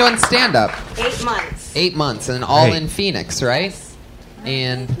have you been doing stand-up? 8 months. 8 months, and all Right. in Phoenix, right?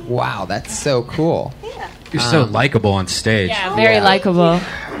 And wow, that's so cool. You're so likable on stage. Yeah, very likable.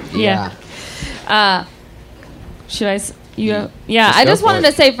 Yeah. Should I? Yeah, I just wanted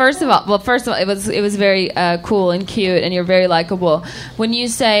to say first of all, it was very cool and cute, and you're very likable. When you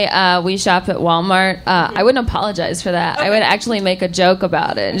say we shop at Walmart, I wouldn't apologize for that. I would actually make a joke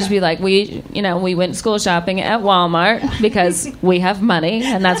about it and just be like, we went school shopping at Walmart because we have money,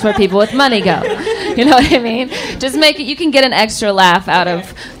 and that's where people with money go. You know what I mean? Just make it. You can get an extra laugh out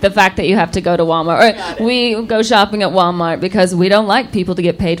of the fact that you have to go to Walmart. Or we go shopping at Walmart because we don't like people to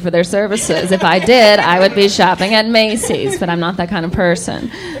get paid for their services. If I did, I would be shopping at Macy's, but I'm not that kind of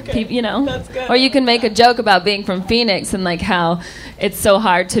person. That's good. Or you can make a joke about being from Phoenix and like how it's so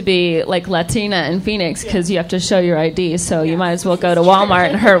hard to be like Latina in Phoenix because you have to show your ID. So you might as well go to Walmart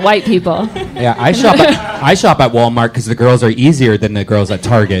and hurt white people. Yeah, I shop at Walmart because the girls are easier than the girls at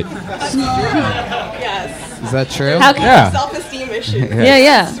Target. Yes. Is that true? How can- Yeah. Self-esteem issues.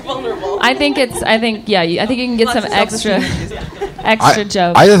 Yeah. It's vulnerable. I think you can get some extra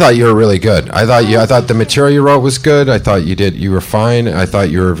jokes. I thought you were really good. I thought the material you wrote was good. I thought you were fine. I thought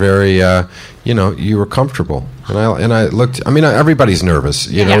you were very, you were comfortable. And I looked. I mean, everybody's nervous.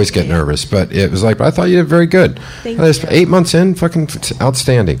 You always get nervous, but it was like. But I thought you did very good. Thank you. 8 months in, fucking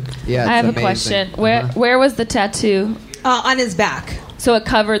outstanding. Yeah, I have a question. Where was the tattoo? On his back. So it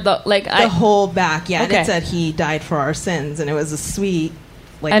covered the whole back. Yeah, and Okay. it said he died for our sins, and it was a sweet.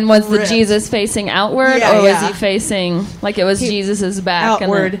 And was the ripped. Jesus facing outward, Yeah, or was yeah. he facing like it was Jesus's back?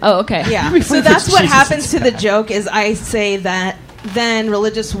 Outward. And then, okay. Yeah. So that's what happens to the joke. Is I say that then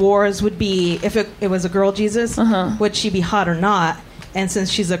religious wars would be if it was a girl Jesus, would she be hot or not? And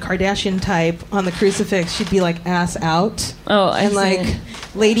since she's a Kardashian type on the crucifix, she'd be like ass out. Oh, I and see. like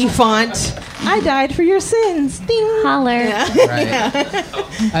Lady Font, I died for your sins. Ding. Holler. Right.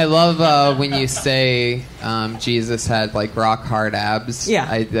 I love when you say Jesus had like rock hard abs. Yeah.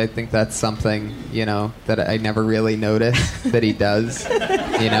 I think that's something that I never really noticed that he does. So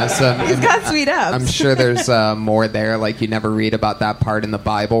He's got sweet abs. I'm sure there's more there. Like you never read about that part in the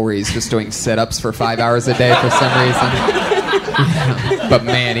Bible where he's just doing sit-ups for 5 hours a day for some reason. But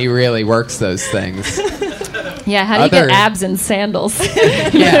man, he really works those things. Yeah, how do you get abs and sandals?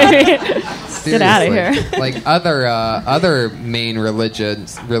 Get out of here. Like other main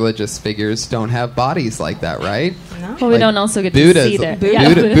religious figures don't have bodies like that, right? No. Well, we don't also get to see their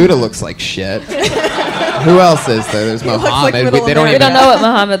Buddha looks like shit. Who else is there? There's Muhammad. we don't know what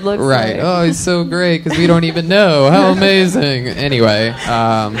Muhammad looks like. Right. Oh, he's so great because we don't even know. How amazing. Anyway.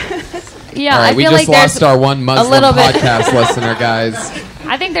 Yeah, all right, I we feel just like lost there's our one Muslim a little bit. podcast listener, guys.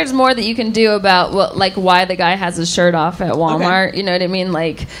 I think there's more that you can do about why the guy has his shirt off at Walmart. Okay. You know what I mean?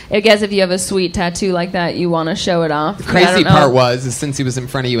 Like, I guess if you have a sweet tattoo like that, you want to show it off. The crazy part is since he was in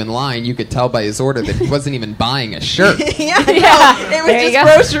front of you in line, you could tell by his order that he wasn't even buying a shirt. Yeah, it was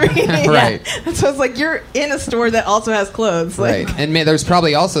just grocery. Right. Yeah. So it's like you're in a store that also has clothes. Like. Right. And there's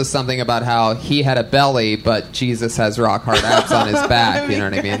probably also something about how he had a belly, but Jesus has rock hard abs on his back. You know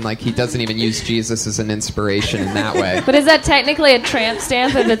what I mean? Like he doesn't even use Jesus as an inspiration in that way. But is that technically a tramp stamp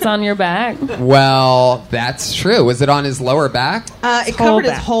if it's on your back? Well, that's true. Was it on his lower back? It covered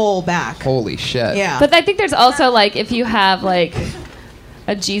his whole back. Holy shit. Yeah. But I think there's also if you have a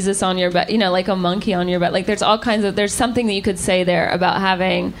Jesus on your back, like a monkey on your back. Like there's all kinds of there's something that you could say there about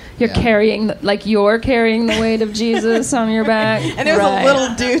having carrying the weight of Jesus on your back. And it was a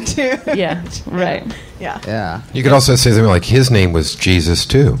little dude too. Yeah. Right. Yeah. You could also say something like his name was Jesus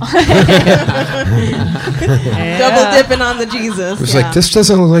too. Double dipping on the Jesus. It was like this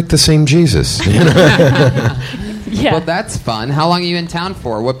doesn't look like the same Jesus. Yeah. Well, that's fun. How long are you in town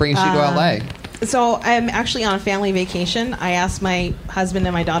for? What brings you to LA? So I'm actually on a family vacation. I asked my husband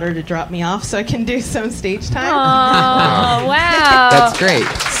and my daughter to drop me off so I can do some stage time. Oh, wow. That's great.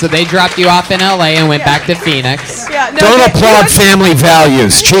 So they dropped you off in LA and went back to Phoenix. Yeah, no, Don't applaud family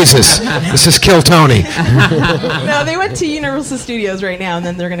values. Jesus. This is Kill Tony. No, they went to Universal Studios right now, and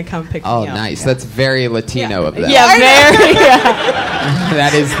then they're going to come pick me up. Oh, nice. That's very Latino of them. Yeah, very.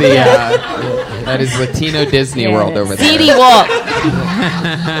 That is the That is Latino Disney World over there. Seedy Walk.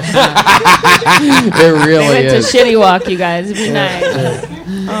 It really We went is. to Shitty Walk, you guys. It'd be nice.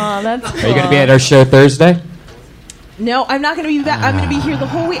 Oh, that's cool. Are you going to be at our show Thursday? No, I'm not going to be back. I'm going to be here the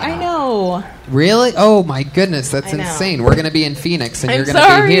whole week. I know. Really? Oh my goodness, that's I know. insane. We're going to be in Phoenix, and I'm you're going to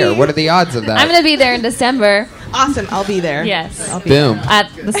sorry. be here. What are the odds of that? I'm going to be there in December. Awesome. I'll be there. Yes. I'll be Boom.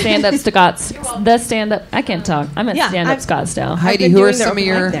 At the stand-up Scots. The stand-up. I can't talk. I'm at stand-up Scottsdale. Heidi, been who are doing their some of open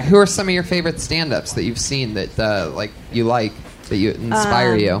your mic there. who are some of your favorite stand-ups that you've seen that that you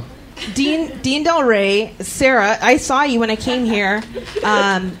inspire you? Dean Del Rey, Sarah, I saw you when I came here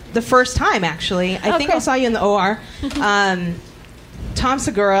the first time, actually. I think I saw you in the OR. Tom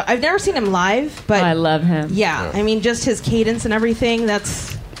Segura, I've never seen him live, but I love him. Yeah, I mean, just his cadence and everything,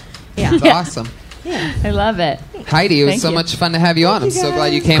 that's That's awesome. Yeah. I love it. Heidi, it was Thank so you. much fun to have you on. I'm so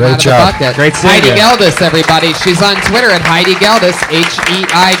glad you came Great out job. of the bucket. Great seeing Heidi you. Geldis, everybody. She's on Twitter at Heidi Geldis,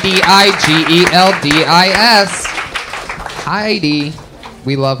 HeidiGeldis. Heidi.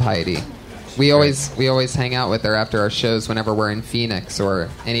 We love Heidi. We always hang out with her after our shows whenever we're in Phoenix or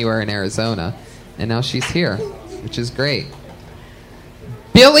anywhere in Arizona. And now she's here, which is great.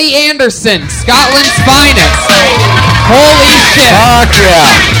 Billy Anderson, Scotland's finest. Holy shit. Fuck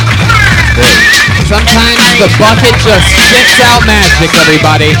yeah. Sometimes the bucket just spits out magic,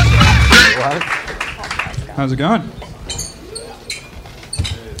 everybody. How's it going?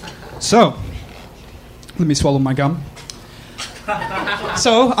 So, let me swallow my gum.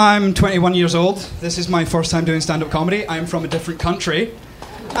 So, I'm 21 years old. This is my first time doing stand-up comedy. I'm from a different country.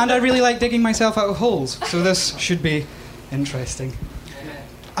 And I really like digging myself out of holes. So this should be interesting.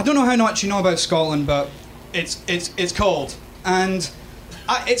 I don't know how much you know about Scotland, but it's cold. And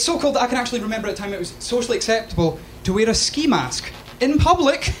it's so cold that I can actually remember at the time it was socially acceptable to wear a ski mask in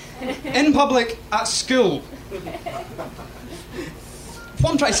public at school.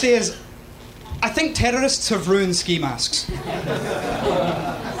 What I'm trying to say is, I think terrorists have ruined ski masks.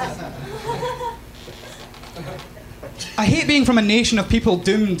 I hate being from a nation of people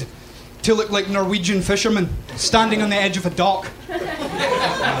doomed to look like Norwegian fishermen standing on the edge of a dock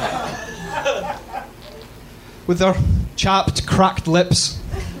with their chapped, cracked lips.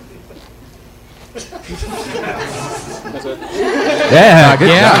 Yeah, good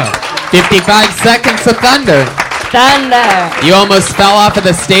Yeah. job. 55 seconds of thunder. Thunder. You almost fell off of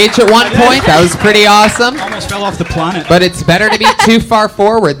the stage at one point. That was pretty awesome. Almost fell off the planet. But it's better to be too far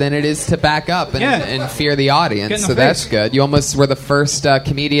forward than it is to back up and, Yeah. and fear the Get audience. in the So that's face. good. You almost were the first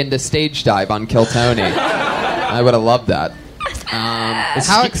comedian to stage dive on Kill Tony. I would have loved that.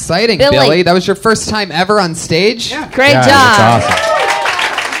 How exciting, Billy. Billy. That was your first time ever on stage? Yeah. Great Yeah, job. that's awesome.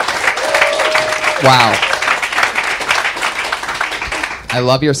 Wow. I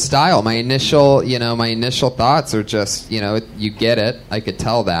love your style. My initial thoughts are just, you get it. I could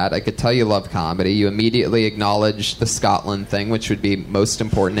tell that. I could tell you love comedy. You immediately acknowledge the Scotland thing, which would be most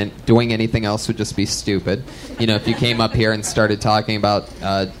important. And doing anything else would just be stupid. If you came up here and started talking about,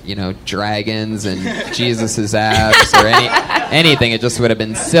 dragons and Jesus's abs or anything, it just would have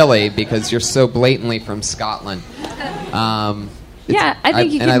been silly because you're so blatantly from Scotland. Yeah, I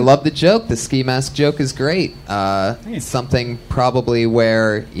think you can. And I love the joke. The ski mask joke is great. It's something probably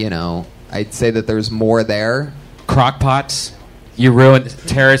where, I'd say that there's more there. Crockpots.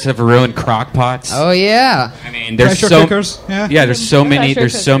 Terrorists have ruined crockpots. Oh, yeah. I mean, there's Pressure so cookers, yeah. there's so many Pressure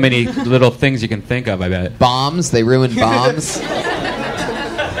there's so many little things you can think of, I bet. Bombs. They ruined bombs.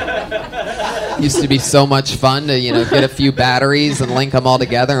 Used to be so much fun to, get a few batteries and link them all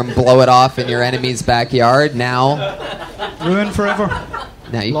together and blow it off in your enemy's backyard. Now Ruined forever.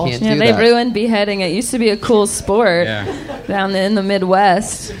 you Lost. can't Yeah, do they that. ruined beheading. It used to be a cool sport down in the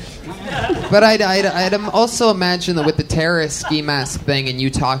Midwest. But I'd also imagine that with the terrorist ski mask thing and you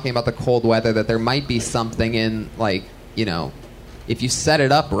talking about the cold weather, that there might be something in, if you set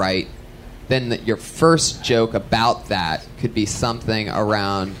it up right, then your first joke about that could be something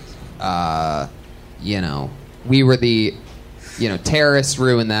around, we were the, terrorists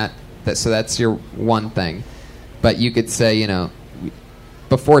ruined that. So that's your one thing. But you could say,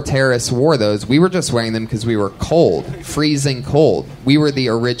 before terrorists wore those, we were just wearing them because we were cold, freezing cold. We were the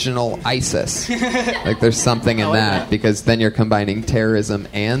original ISIS. There's something in that because then you're combining terrorism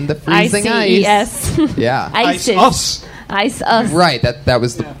and the freezing ice. ICES. Yeah. ISIS. Us. Ice us. Right. That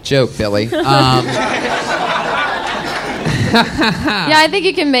was the joke, Billy. Yeah, I think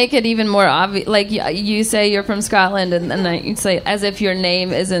you can make it even more obvious. Like you say you're from Scotland, and then you say as if your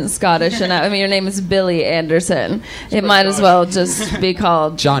name isn't Scottish, and your name is Billy Anderson. It might as well just be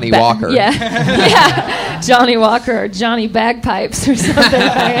called Johnny Walker. Yeah, yeah, Johnny Walker or Johnny Bagpipes or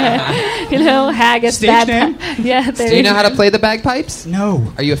something. You know, haggis. Stage name? Yeah. Do you know how to play the bagpipes?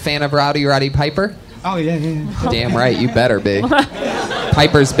 No. Are you a fan of Roddy Piper? Oh, yeah. Damn right, you better be.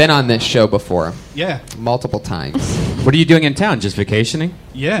 Piper's been on this show before. Yeah. Multiple times. What are you doing in town? Just vacationing?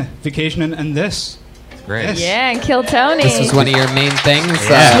 Yeah, vacationing and this. Great. Yes. Yeah, and Kill Tony. This is one of your main things.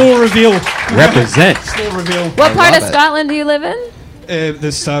 Slow reveal. Represent. Slow reveal. What part of love it. Scotland do you live in?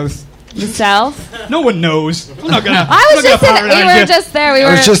 The south. The south. No one knows. I'm not gonna. I was I'm not just gonna we patronize were you. just there. We I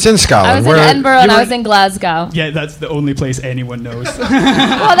were. was just in Scotland. I was in Where- Edinburgh and You I were- was in Glasgow. Yeah, that's the only place anyone knows.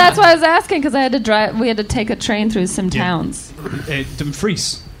 Well, that's why I was asking because I had to drive. We had to take a train through some towns.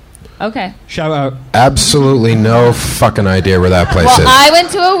 Dumfries. Okay. Shout out. Absolutely no fucking idea where that place Well, is. I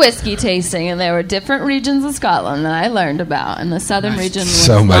went to a whiskey tasting, and there were different regions of Scotland that I learned about, and the southern region was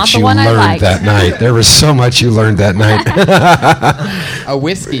So not much the you one I learned liked. that night. There was so much you learned that night. A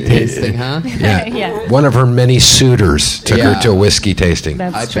whiskey tasting, huh? Yeah. Yeah. One of her many suitors took Yeah. her to a whiskey tasting.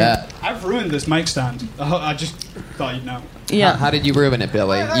 That's I true. bet. I've ruined this mic stand. I just thought you'd know. Yeah. How did you ruin it,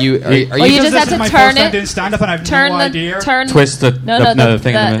 Billy? You are Well, you you just this have is to my turn first time it. doing stand-up and I have Turn no the idea. turn. Twist the No,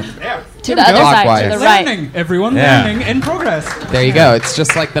 thing in the There. to the other side, Clockwise. to the right. Learning, everyone Yeah. learning in progress. There you go. It's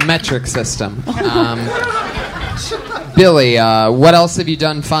just like the metric system. Billy, what else have you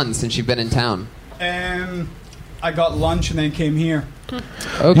done fun since you've been in town? I got lunch and then came here.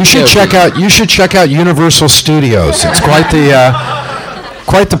 You should check out. You should check out Universal Studios. It's quite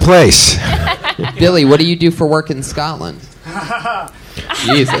the place. Billy, what do you do for work in Scotland?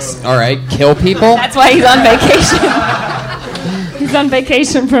 Jesus. All right, kill people. That's why he's on vacation. He's on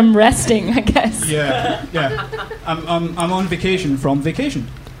vacation from resting, I guess. Yeah. I'm on vacation from vacation.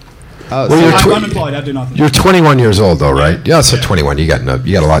 Oh, Well, you're I'm tw- unemployed. I do nothing. You're 21 years old, though, right? Yeah, so 21. You got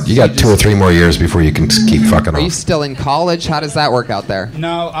a lot. You got 2 or 3 more years before you can keep fucking Are you off. still in college? How does that work out there?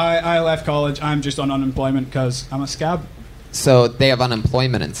 No, I left college. I'm just on unemployment because I'm a scab. So they have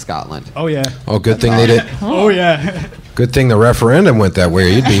unemployment in Scotland. Oh yeah. Oh, good thing they did. Oh yeah. Good thing the referendum went that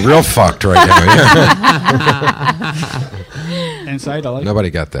way. You'd be real fucked right now. Inside, I like. Nobody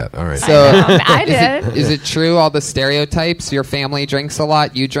got that. All right. So I did. Is it true all the stereotypes? Your family drinks a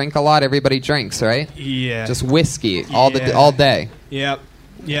lot. You drink a lot. Everybody drinks, right? Yeah. Just whiskey all Yeah. all day. Yep.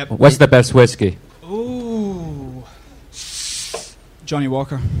 What's the best whiskey? Ooh. Johnny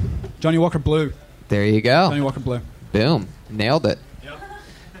Walker. Johnny Walker Blue. There you go. Johnny Walker Blue. Boom. Nailed it.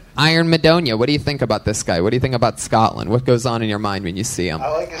 Iron Madonia, what do you think about this guy? What do you think about Scotland? What goes on in your mind when you see him? I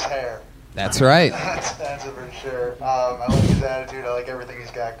like his hair. That's right. That's it for sure. I like his attitude. I like everything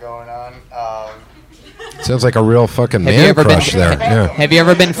he's got going on. Sounds like a real fucking Have you man ever crush been, there. Yeah. Have you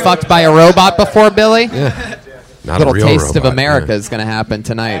ever been fucked by a robot before, Billy? Yeah. Not Little a real taste of robot, America yeah. is going to happen I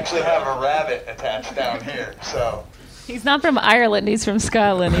tonight. actually have a rabbit attached down here, so. He's not from Ireland. He's from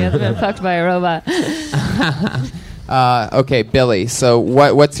Scotland. He hasn't been fucked by a robot. Okay, Billy. So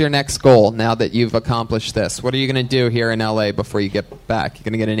what's your next goal now that you've accomplished this? What are you going to do here in LA before you get back? You're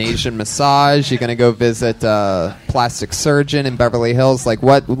going to get an Asian massage? You're going to go visit a plastic surgeon in Beverly Hills? Like,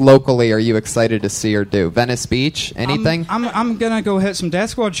 what locally are you excited to see or do? Venice Beach? Anything? I'm gonna go hit some Death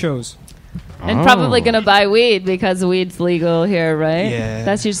Squad shows. And probably going to buy weed because weed's legal here, right? Yeah.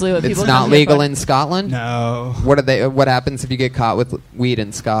 That's usually what people It's not come here legal for. in Scotland? No. What happens if you get caught with weed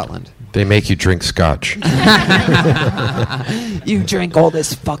in Scotland? They make you drink scotch. You drink all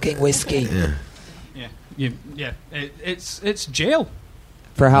this fucking whiskey. Yeah. It's jail.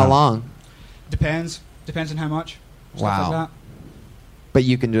 For how long? Depends on how much. Stuff Wow. Like that. But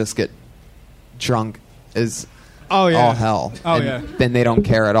you can just get drunk as Oh yeah. all hell. Oh And yeah. then they don't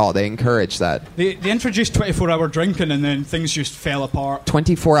care at all. They encourage that. They introduced 24-hour drinking and then things just fell apart.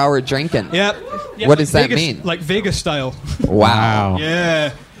 24-hour drinking. Yep. What does that Vegas, mean? Like Vegas style. Wow.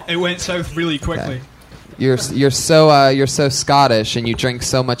 Yeah. It went south really quickly. You're so Scottish and you drink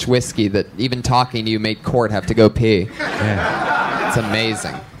so much whiskey that even talking to you made court have to go pee. Yeah. It's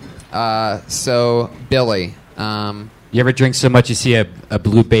amazing. So Billy, You ever drink so much you see a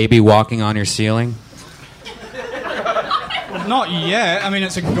blue baby walking on your ceiling? Not yet. I mean,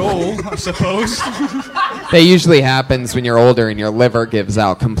 it's a goal, I suppose. that usually happens when you're older and your liver gives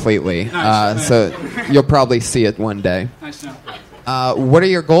out completely. Nice. So you'll probably see it one day. Nice now. What are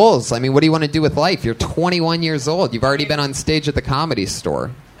your goals? I mean, what do you want to do with life? You're 21 years old. You've already been on stage at the Comedy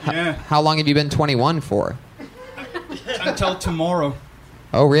Store. Yeah. How long have you been 21 for? Until tomorrow.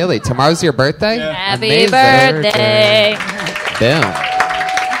 Oh, really? Tomorrow's your birthday? Yeah. Happy Amazing. birthday. Boom.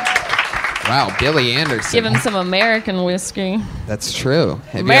 Wow, Billy Anderson. Give him some American whiskey. That's true.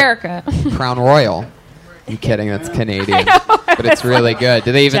 Have you America. had Crown Royal. I'm kidding. That's Canadian, but it's really good.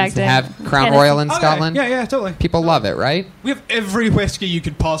 Do they even Jack Daniels. have Crown Royal in Oh, Scotland? Yeah, totally. People love it, right? We have every whiskey you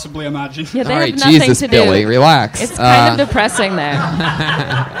could possibly imagine. Yeah, they All have right, nothing Jesus, to do. Billy, relax. It's kind of depressing there.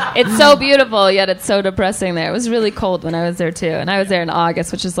 It's so beautiful, yet it's so depressing there. It was really cold when I was there too, and I was there in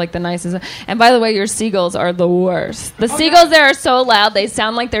August, which is like the nicest. And by the way, your seagulls are the worst. The seagulls there are so loud; they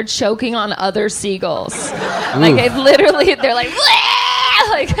sound like they're choking on other seagulls. Like it literally, they're like.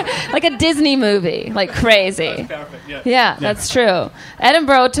 like a Disney movie, like crazy. Perfect, Yeah, that's true.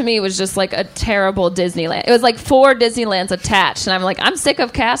 Edinburgh to me was just like a terrible Disneyland. It was like 4 Disneylands attached, and I'm like, I'm sick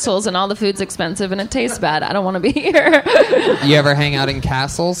of castles and all the food's expensive and it tastes bad. I don't want to be here. You ever hang out in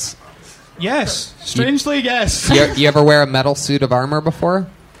castles? Yes. Strangely, yes. You ever wear a metal suit of armor before?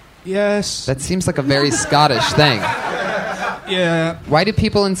 Yes. That seems like a very Scottish thing. Yeah. Why do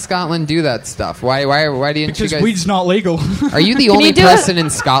people in Scotland do that stuff? Why didn't Because you guys... weed's not legal. Are you the only person in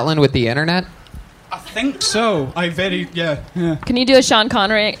Scotland with the internet? I think so. Yeah. Can you do a Sean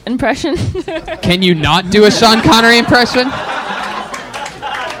Connery impression? Can you not do a Sean Connery impression?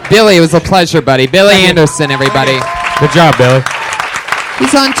 Billy, it was a pleasure, buddy. Billy Anderson, everybody. Good job, Billy.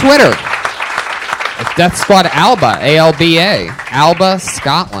 He's on Twitter. It's Death Squad Alba, A-L-B-A. Alba,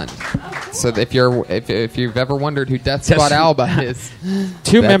 Scotland. So if you've ever wondered who Death Squad Alba is,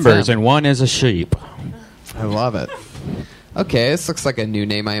 2 members him. and 1 is a sheep. I love it. Okay, this looks like a new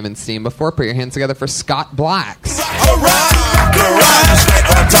name I haven't seen before. Put your hands together for Scott Blacks.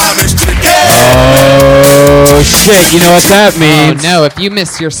 Oh shit! You know what that means? Oh no! If you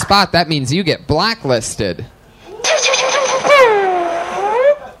miss your spot, that means you get blacklisted.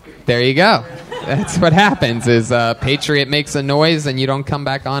 There you go. That's what happens. Is Patriot makes a noise and you don't come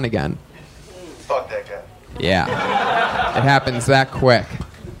back on again. Fuck that guy. Yeah, it happens that quick.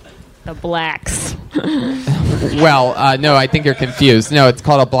 The blacks. Well, no, I think you're confused. No, it's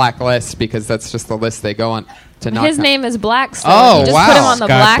called a blacklist because that's just the list they go on to not. His name is Blackstone. Oh, you just wow. put him on the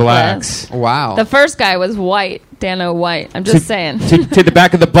Scott blacklist. Wow. The first guy was White, Dano White. I'm just saying. To the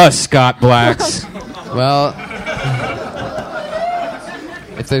back of the bus, Scott Blacks. Well,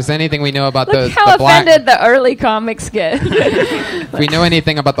 if there's anything we know about Look the how Black, offended the early comics get. if we know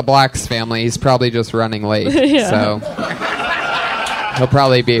anything about the Blacks family, he's probably just running late. Yeah. So he'll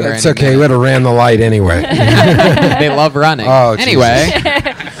probably be here. It's okay. We would have ran the light anyway. They love running. Oh, anyway,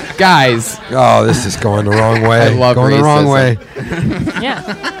 guys. Oh, this is going the wrong way. I love going the wrong way.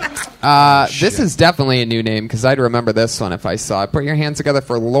 Yeah. This is definitely a new name because I'd remember this one if I saw it. Put your hands together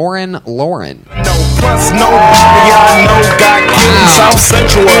for Lauren. Nobody I know got killed South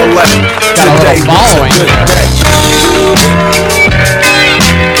Central LA. Got a little following.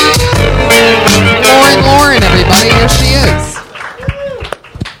 Lauren, everybody, here she is.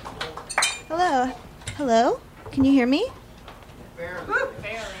 Hello? Can you hear me?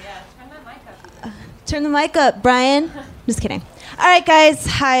 Turn the mic up, Brian. Just kidding. All right, guys.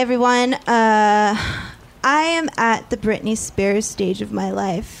 Hi, everyone. I am at the Britney Spears stage of my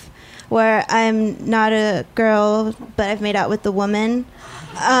life where I'm not a girl, but I've made out with a woman.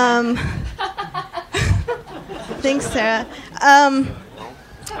 Thanks, Sarah.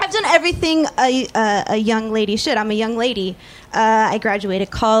 I've done everything a young lady should. I'm a young lady. I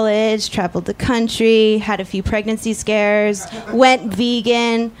graduated college, traveled the country, had a few pregnancy scares, went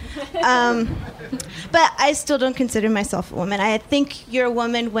vegan. But I still don't consider myself a woman. I think you're a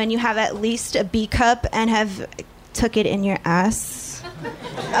woman when you have at least a B cup and have took it in your ass.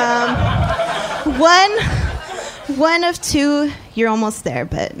 One of 2, you're almost there,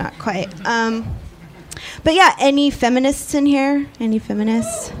 but not quite. But yeah, any feminists in here? Any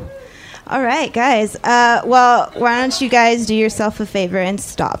feminists? All right, guys. Well, why don't you guys do yourself a favor and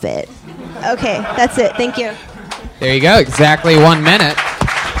stop it? Okay, that's it. Thank you. There you go. Exactly 1 minute.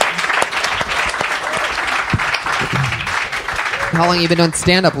 How long have you been doing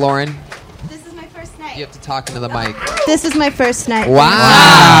stand-up, Lauren? This is my first night. You have to talk into the mic. This is my first night.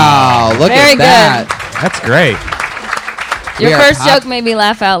 Wow. Look Very at that. That's great. Your first joke made me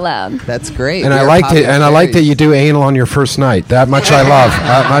laugh out loud. That's great. And I liked it. And I like that you do anal on your first night. That much I love.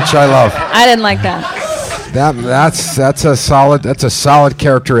 That much I love. I didn't like that. That's a solid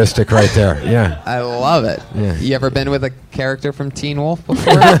characteristic right there. Yeah. I love it. Yeah. You ever been with a character from Teen Wolf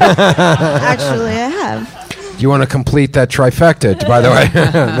before? Actually, I have. You want to complete that trifecta, by the way?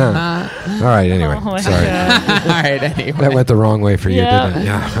 No. All right. Anyway, Oh, my sorry. God. All right. Anyway, that went the wrong way for you, Yeah. didn't it?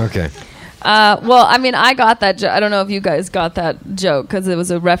 Yeah. Okay. Well, I mean, I got that joke. I don't know if you guys got that joke because it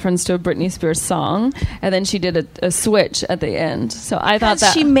was a reference to a Britney Spears song, and then she did a switch at the end. So I thought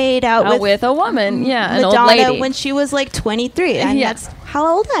that she made out with a woman, yeah, an Madonna old lady when she was like 23, and Yeah. that's how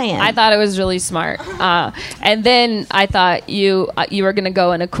old I am. I thought it was really smart, and then I thought you were going to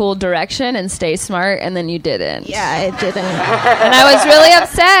go in a cool direction and stay smart, and then you didn't. Yeah, I didn't. And I was really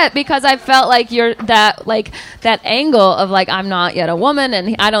upset because I felt like you're that angle of like, I'm not yet a woman,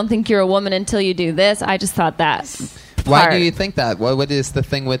 and I don't think you're a woman until you do this. I just thought that. Why part. do you think that? What is the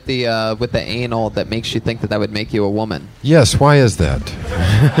thing with the anal that makes you think that would make you a woman? Yes, why is that?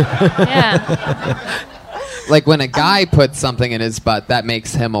 Yeah. Like when a guy puts something in his butt, that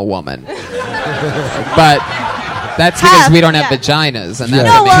makes him a woman. But that's because we don't have vaginas, and that's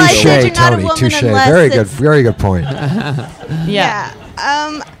No, well, I touche, said you're not a Tony. woman Touche. unless Very good. it's- Very good point. Yeah.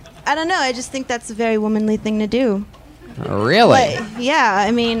 I don't know. I just think that's a very womanly thing to do. Really? Like, yeah,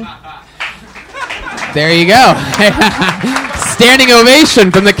 I mean, There you go. Standing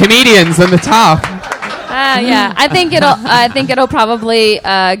ovation from the comedians on the top. Yeah, I think it'll probably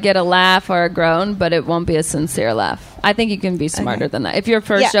get a laugh or a groan, but it won't be a sincere laugh. I think you can be smarter than that. If your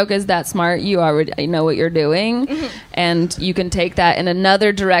first joke is that smart, you already know what you're doing, and you can take that in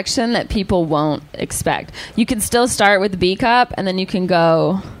another direction that people won't expect. You can still start with B cup, and then you can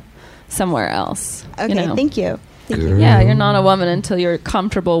go somewhere else. okay, thank you. Yeah, you're not a woman until you're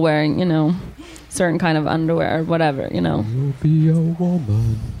comfortable wearing, certain kind of underwear or whatever, You'll be a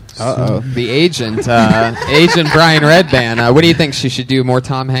woman. Uh-oh. The agent, Agent Brian Redban. What do you think? She should do more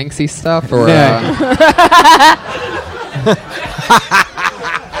Tom Hanksy stuff? Or,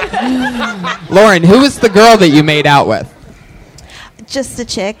 Lauren, who was the girl that you made out with? Just a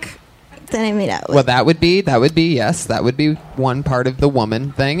chick that I made out with. Well, that would be, yes. That would be one part of the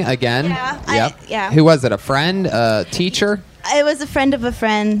woman thing. Again. Yeah. Yep. Who was it? A friend? A teacher? It was a friend of a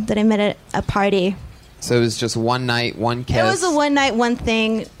friend that I met at a party. So it was just one night, one kiss. It was a one night, one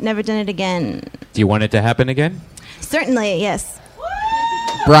thing. Never done it again. Do you want it to happen again? Certainly, yes.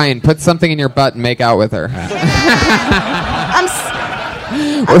 Brian, put something in your butt and make out with her. I'm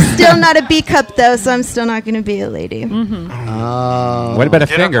still not a B cup though, so I'm still not going to be a lady. Oh. What about a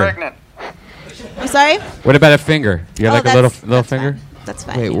finger? I'm sorry? What about a finger? You have like a little finger? That's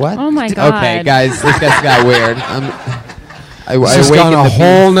fine. Wait, what? Oh my God. Okay, guys, this just got weird. This has gone a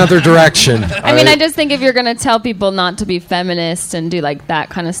whole nother direction. I mean, I just think if you're going to tell people not to be feminist and do like that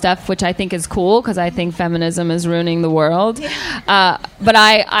kind of stuff, which I think is cool because I think feminism is ruining the world. But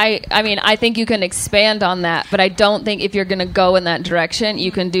I mean, I think you can expand on that. But I don't think if you're going to go in that direction,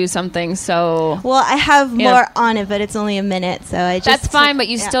 you can do something so. Well, I have more on it, but it's only a minute, so I just. That's fine, but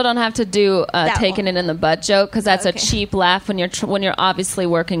you still don't have to do taking it in the butt joke because that's a cheap laugh when you're obviously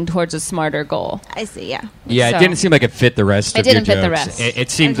working towards a smarter goal. I see. Yeah. Yeah, So- it didn't seem like it fit the rest. It of your didn't fit the jokes. rest.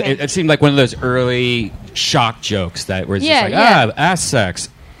 It seemed Okay. it seemed like one of those early shock jokes that were just Yeah, like yeah. ass sex,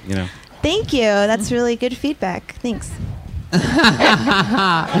 Thank you. That's really good feedback. Thanks.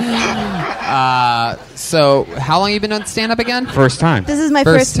 So, how long have you been on stand-up again? First time. This is my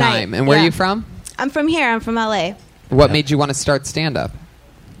first night. time. And where are Yeah. you from? I'm from here. I'm from LA. What made you want to start stand-up?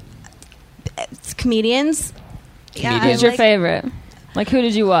 It's comedians. Yeah, Who's your favorite? Like, who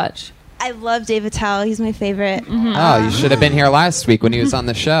did you watch? I love Dave Attell. He's my favorite. Oh, you should have been here last week when he was on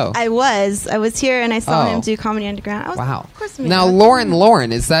the show. I was here and I saw Oh. him do Comedy Underground. I was, Wow. Of course, Now,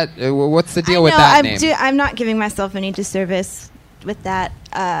 Lauren, is that what's the deal with that name? I'm not giving myself any disservice with that.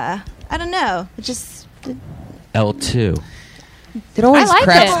 I don't know. It just. L2. It always I like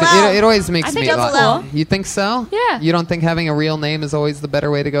cracks it. me. It always makes I think me it's laugh. cool. You think so? Yeah. You don't think having a real name is always the better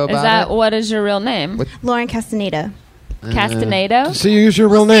way to go about Is that it? what is your real name? Lauren Castaneda. Castaneda? So you use your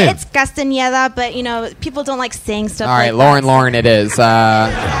real name. It's Castaneda, but people don't like saying stuff. All right, like Lauren, it is. No,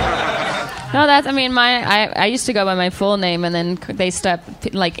 that's. I mean, I used to go by my full name, and then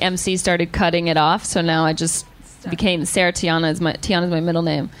MC started cutting it off. So now I just became Sarah Tiana. Tiana's my middle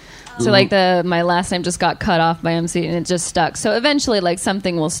name. So my last name just got cut off by MC, and it just stuck. So eventually,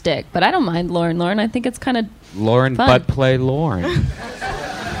 something will stick. But I don't mind Lauren. I think it's kind of Lauren fun. butt play Lauren.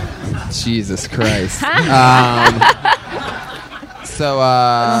 Jesus Christ.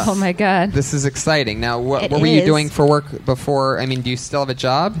 oh my God. This is exciting. Now, what It were you is. doing for work before? I mean, do you still have a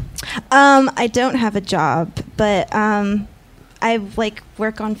job? I don't have a job, but I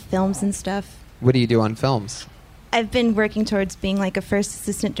work on films and stuff. What do you do on films? I've been working towards being a first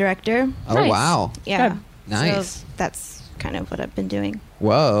assistant director. Oh, Nice. Wow. Yeah. Good. Nice. So that's kind of what I've been doing.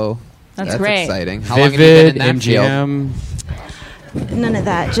 Whoa. That's great. Exciting. How long have you Vivid, been in that MGM. None of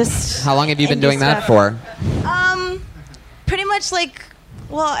that. Just How long have you been indie doing that stuff. for? Pretty much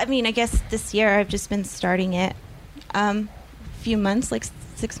I guess this year I've just been starting it. Few months,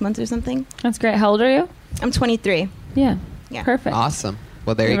 6 months or something. That's great. How old are you? I'm 23. Yeah. Yeah. Perfect. Awesome.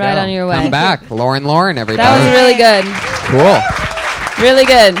 Well, there You're you right go. on your way. Come back. Lauren, everybody. That was really good. Cool. Really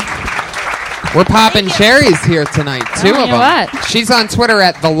good. We're popping cherries here tonight. Two of them. What? She's on Twitter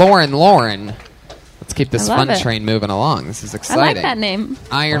at the Lauren. Let's keep this I love fun it. train moving along. This is I exciting. like that name.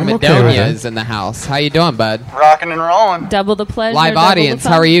 Iron I'm okay with Madonia it. is in the house. How you doing, bud? Rocking and rolling. Double the pleasure. Live double the audience,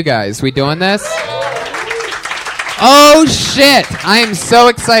 fun. how are you guys? We doing this? Oh shit! I am so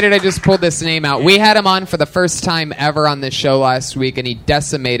excited I just pulled this name out. We had him on for the first time ever on this show last week, and he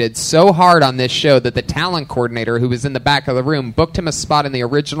decimated so hard on this show that the talent coordinator, who was in the back of the room, booked him a spot in the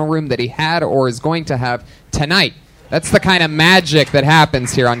original room that he had or is going to have tonight. That's the kind of magic that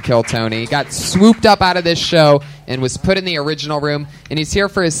happens here on Kill Tony. He got swooped up out of this show and was put in the original room, and he's here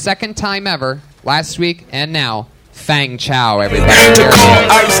for his second time ever, last week and now. Fang Chow, everybody.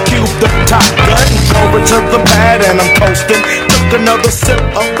 Ice Cube, the top gun, drove it to the pad and I'm coasting. Took another sip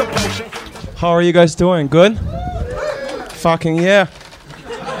of the potion. How are you guys doing? Good? Fucking yeah.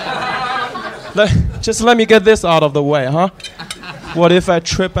 Just let me get this out of the way, huh? What if I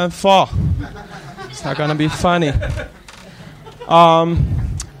trip and fall? It's not gonna be funny. I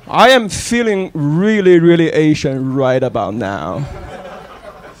am feeling really, really Asian right about now.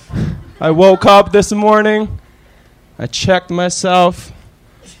 I woke up this morning. I checked myself,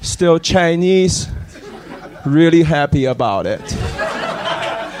 still Chinese, really happy about it.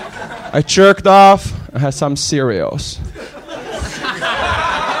 I jerked off, I had some cereals.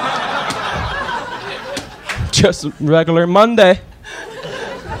 Just regular Monday.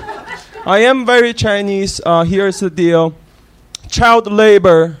 I am very Chinese. Here's the deal. Child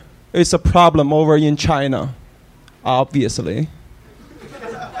labor is a problem over in China, obviously.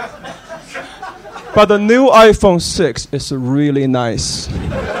 But the new iPhone 6 is really nice. All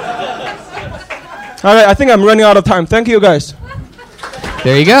right, I think I'm running out of time. Thank you, guys.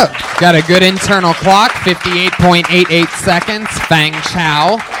 There you go. Got a good internal clock, 58.88 seconds. Fang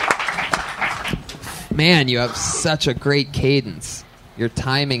Chow. Man, you have such a great cadence. Your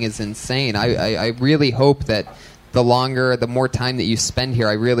timing is insane. I really hope that the more time that you spend here,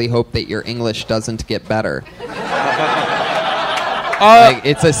 I really hope that your English doesn't get better.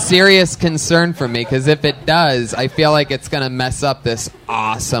 It's a serious concern for me, because if it does, I feel like it's going to mess up this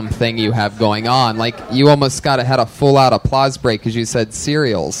awesome thing you have going on. Like, you almost had a full-out applause break because you said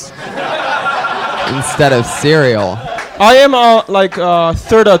cereals instead of cereal. I am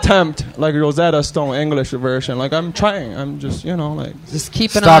third attempt, like Rosetta Stone English version. Like, I'm trying. I'm just, just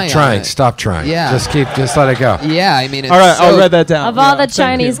keep an eye on it. Stop trying. Yeah. Just let it go. Yeah, I mean, it's all right, I'll write that down. Of all the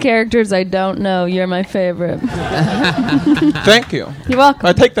Chinese characters I don't know, you're my favorite. Thank you. You're welcome.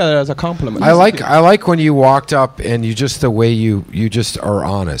 I take that as a compliment. I like when you walked up and you just the way you just are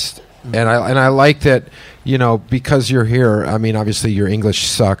honest. And I like that, because you're here. I mean, obviously your English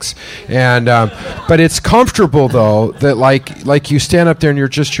sucks, and but it's comfortable though that like you stand up there and you're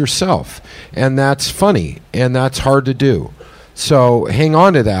just yourself, and that's funny and that's hard to do. So hang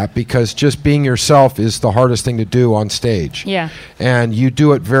on to that, because just being yourself is the hardest thing to do on stage. Yeah. And you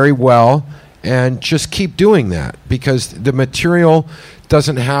do it very well, and just keep doing that, because the material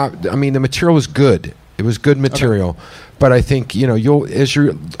doesn't have. I mean, the material was good. It was good material. Okay. But I think, how long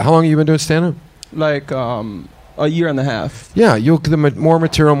have you been doing stand-up? Like a year and a half. Yeah, more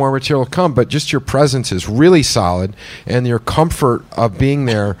material will come, but just your presence is really solid, and your comfort of being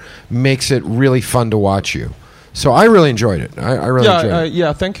there makes it really fun to watch you. So I really enjoyed it. I really enjoyed it.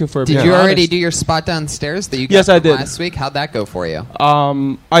 Yeah, thank you for being honest. Did you already honest. do your spot downstairs that you got Yes, I did. last week? How'd that go for you?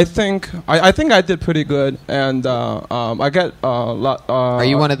 I think I did pretty good, and I get a lot. Are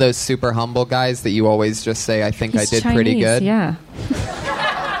you one of those super humble guys that you always just say, "I think I did Chinese, pretty good"? Yeah.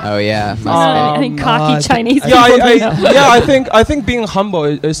 Oh yeah. Any cocky Chinese Yeah, people I think being humble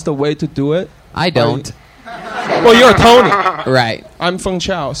is the way to do it. I don't. Well, you're Tony. Right. I'm Feng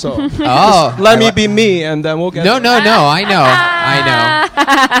Chao, so oh, let me be me, and then we'll get No, I know.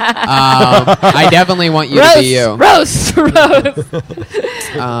 I definitely want you to be you. Roast. Do you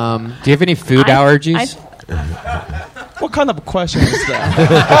have any food allergies? What kind of question is that?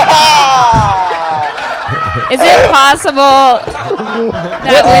 Is it possible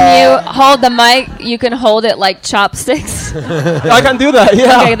that when you hold the mic, you can hold it like chopsticks? I can do that.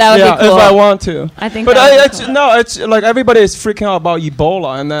 Yeah. Okay, that would be cool. If I want to. I think. But that would be it's cool. no, it's like everybody is freaking out about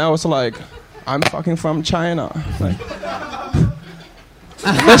Ebola, and then I was like, I'm fucking from China. Like,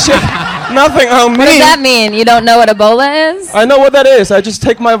 that shit, nothing on me. What does that mean? You don't know what Ebola is? I know what that is. I just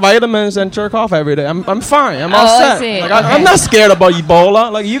take my vitamins and jerk off every day. I'm fine. I'm all set. I see. Like, Okay. I'm not scared about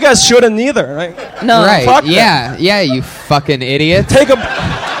Ebola. Like, you guys shouldn't either. Right? No. Right. Fuck yeah. Yeah. You fucking idiot. Eat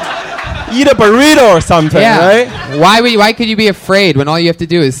a burrito or something. Yeah. Right? Why could you be afraid when all you have to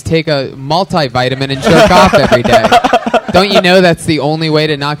do is take a multivitamin and jerk off every day? Don't you know that's the only way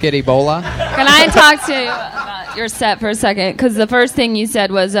to not get Ebola? Can I talk to you about your set for a second, because the first thing you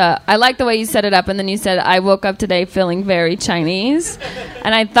said was, I like the way you set it up, and then you said, I woke up today feeling very Chinese.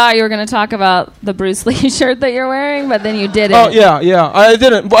 And I thought you were going to talk about the Bruce Lee shirt that you're wearing, but then you didn't. Oh, yeah. I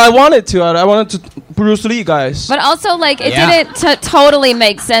didn't. But I wanted to. I wanted to Bruce Lee, guys. But also, like, it didn't totally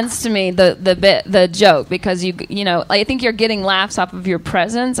make sense to me, the joke, because you know, I think you're getting laughs off of your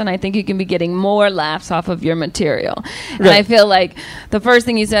presence, and I think you can be getting more laughs off of your material. And I feel like the first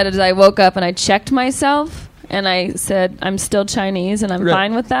thing you said is, I woke up and I checked myself, and I said, I'm still Chinese, and I'm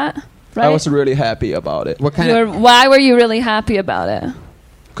fine with that. Right? I was really happy about it. Why were you really happy about it?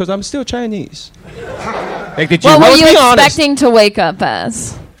 Because I'm still Chinese. What were you expecting to wake up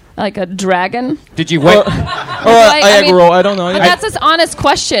as? Like a dragon? Did you wake? I don't know. But that's an honest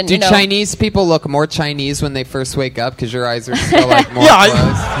question. Do Chinese people look more Chinese when they first wake up because your eyes are still like more closed?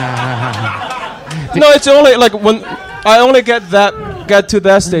 No, it's only like when I only get to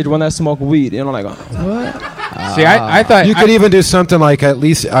that stage when I smoke weed. You know, like what? See, I thought you could even do something like, at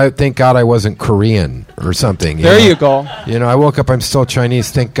least I thank God I wasn't Korean or something. There you go. You know, I woke up, I'm still Chinese.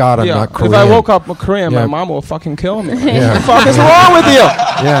 Thank God I'm not Korean. If I woke up Korean, my mom will fucking kill me. Yeah. What the fuck is wrong with you?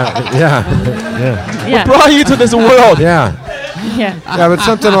 Yeah. What brought you to this world? Yeah, but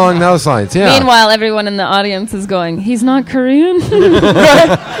something along those lines. Yeah. Meanwhile, everyone in the audience is going, he's not Korean?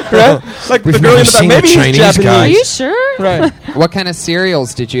 right? Like We've the girl never in the back, seen maybe a he's Chinese Japanese. guy. Are you sure? Right. What kind of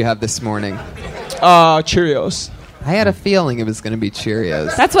cereals did you have this morning? Cheerios. I had a feeling it was going to be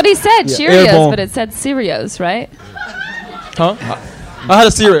Cheerios. That's what he said, Cheerios, Airborne. but it said Cereos, right? Huh? I had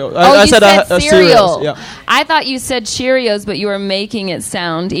a cereal. I said said a cereal. Cereals. Yeah. I thought you said Cheerios, but you were making it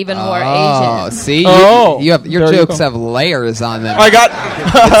sound even more Oh, Asian. see? Your there you jokes go. have layers on them. I got.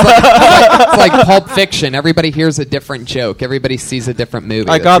 It's like Pulp Fiction. Everybody hears a different joke. Everybody sees a different movie.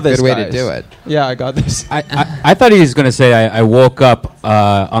 I got That's this. a good way guys. to do it. Yeah, I got this. I thought he was going to say I woke up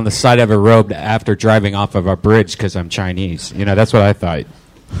on the side of a road after driving off of a bridge because I'm Chinese. You know, that's what I thought.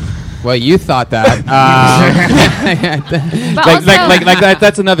 Well, you thought that.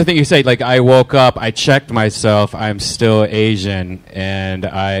 That's another thing you say. Like, I woke up, I checked myself, I'm still Asian, and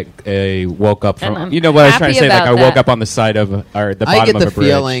I woke up from. You know what I was trying to say? Like, I woke up on the side of the bottom of a bridge. I get the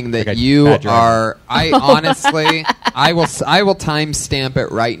feeling that you are. I honestly, I will timestamp it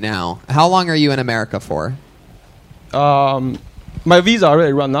right now. How long are you in America for? My visa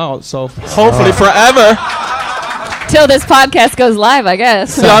already run out, so hopefully forever. Till this podcast goes live, I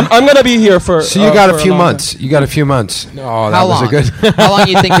guess. Yeah, I'm gonna be here for. So you got a few months. You got a few months. Oh, that How was long? a good. How long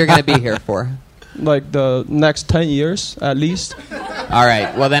do you think you're gonna be here for? Like the next 10 years at least. All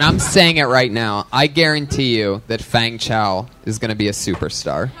right. Well, then I'm saying it right now. I guarantee you that Fang Chao is gonna be a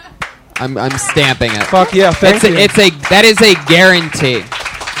superstar. I'm stamping it. Fuck yeah! Thank you. That is a guarantee.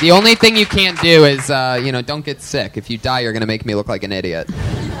 The only thing you can't do is, don't get sick. If you die, you're going to make me look like an idiot.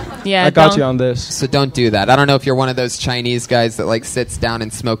 Yeah, I got you on this. So don't do that. I don't know if you're one of those Chinese guys that like sits down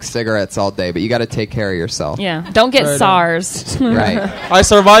and smokes cigarettes all day, but you got to take care of yourself. Yeah, don't get SARS. Right. I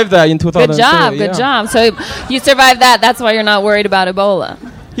survived that in 2003. Good job. So you survived that. That's why you're not worried about Ebola.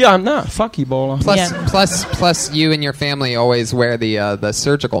 Yeah, I'm not. Fuck Ebola. Plus, you and your family always wear the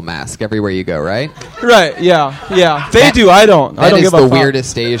surgical mask everywhere you go, right? Right. Yeah. They do. I don't. I don't give a fuck. That is the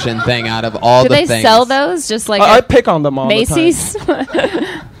weirdest Asian thing out of all do the they things. sell those? Just like I pick on them all Macy's? the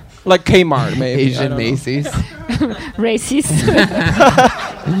time. Like Kmart, maybe. Asian Macy's. Racist.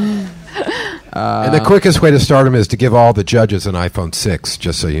 And the quickest way to start them is to give all the judges an iPhone 6,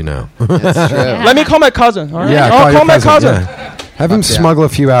 just so you know. That's true. Let me call my cousin. All right? Yeah, call my cousin. Yeah. Have him smuggle a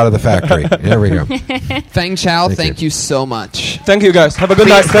few out of the factory. There we go. Fang Chao, thank you so much. Thank you, guys. Have a good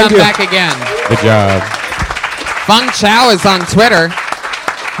night. Please Thank come you. back again. Good job. Fang Chao is on Twitter.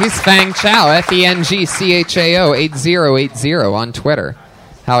 He's Fang Chao, FENGCHAO 8080 on Twitter.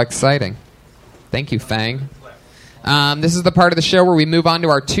 How exciting. Thank you, Fang. This is the part of the show where we move on to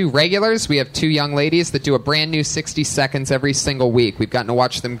our two regulars. We have two young ladies that do a brand new 60 seconds every single week. We've gotten to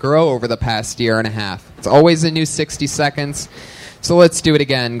watch them grow over the past year and a half. It's always a new 60 seconds. So let's do it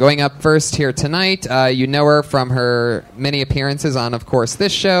again. Going up first here tonight, you know her from her many appearances on, of course,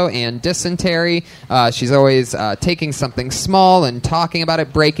 this show and Dysentery. She's always taking something small and talking about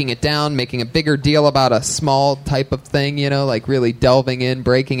it, breaking it down, making a bigger deal about a small type of thing, like really delving in,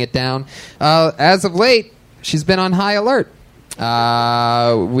 breaking it down. As of late, she's been on high alert.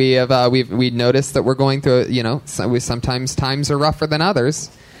 We've noticed that we're going through, sometimes times are rougher than others.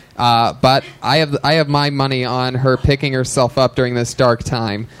 But I have my money on her picking herself up during this dark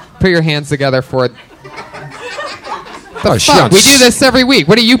time. Put your hands together for it. Fuck? We do this every week.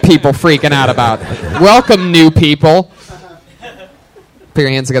 What are you people freaking out about? Welcome, new people. Put your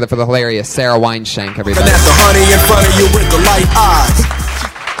hands together for the hilarious Sarah Weinshank, everybody. And that's the honey in front of you with the light eyes.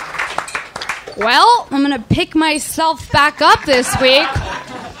 Well, I'm going to pick myself back up this week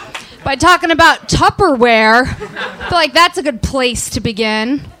by talking about Tupperware. I feel like that's a good place to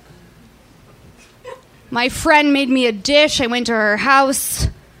begin. My friend made me a dish. I went to her house.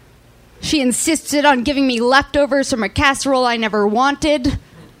 She insisted on giving me leftovers from a casserole I never wanted.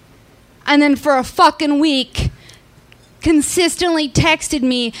 And then for a fucking week, consistently texted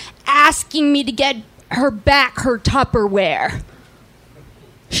me asking me to get her back her Tupperware.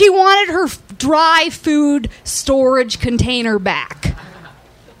 She wanted her dry food storage container back.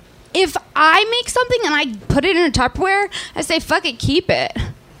 If I make something and I put it in a Tupperware, I say, fuck it, keep it.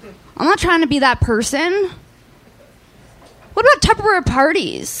 I'm not trying to be that person. What about Tupperware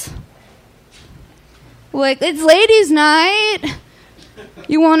parties? Like, it's ladies' night.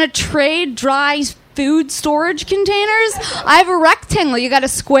 You want to trade dry food storage containers? I have a rectangle. You got a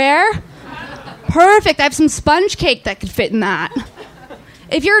square? Perfect. I have some sponge cake that could fit in that.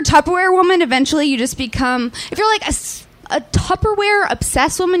 If you're a Tupperware woman, eventually you just become... If you're like a Tupperware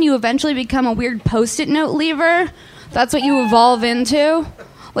obsessed woman, you eventually become a weird Post-it note leaver. That's what you evolve into.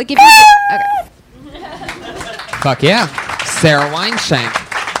 Like if you... Okay. Fuck yeah. Sarah Weinshank.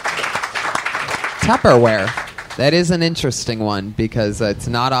 Tupperware. That is an interesting one because it's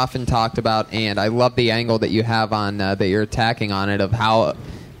not often talked about, and I love the angle that you have on that you're attacking on it of how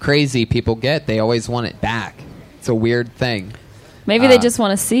crazy people get. They always want it back. It's a weird thing. Maybe they just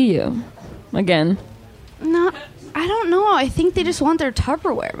want to see you again. No, I don't know. I think they just want their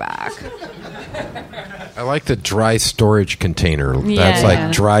Tupperware back. I like the dry storage container. Yeah, That's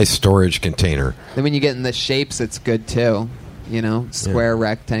like dry storage container. Then when you get in the shapes, it's good too. You know, square,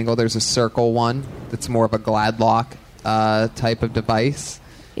 rectangle. There's a circle one that's more of a Gladlock type of device.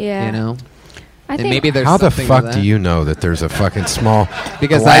 Yeah. You know? I And think maybe there's How the something fuck to do that. you know that there's a fucking small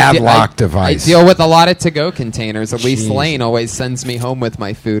Because Gladlock device? I deal with a lot of to-go containers. Elise Jeez. Lane always sends me home with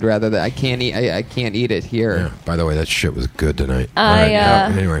my food rather than I can't eat. I can't eat it here. Yeah, by the way, that shit was good tonight.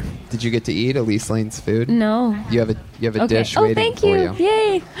 Anyway, did you get to eat Elise Lane's food? No. You have a Okay. dish Oh, waiting thank for you. you.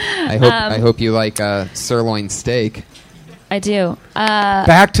 Yay. I hope you like sirloin steak. I do.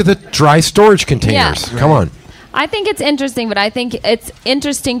 Back to the dry storage containers. Yeah. Come on. I think it's interesting, but I think it's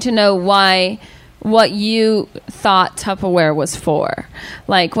interesting to know what you thought Tupperware was for.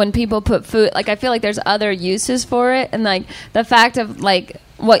 Like when people put food, like I feel like there's other uses for it, and like the fact of like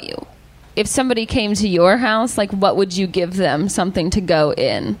if somebody came to your house, like what would you give them something to go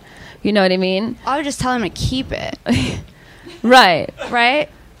in? You know what I mean? I would just tell them to keep it. Right. Right?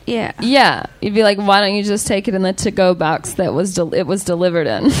 Yeah. Yeah, you'd be like, why don't you just take it in the to-go box that it was delivered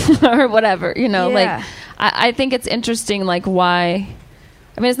in, or whatever, you know? Yeah. Like, I think it's interesting, like why.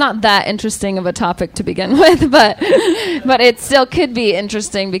 I mean, it's not that interesting of a topic to begin with, but it still could be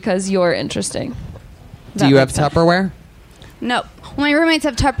interesting because you're interesting. Do you have Tupperware? No. Well, my roommates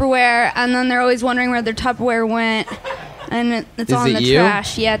have Tupperware, and then they're always wondering where their Tupperware went, and it's Is all in it the you?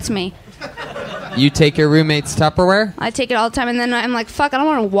 trash. Yeah, it's me. You take your roommate's Tupperware? I take it all the time, and then I'm like, fuck, I don't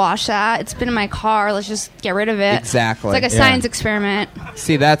want to wash that. It's been in my car. Let's just get rid of it. Exactly. It's like a Yeah. science experiment.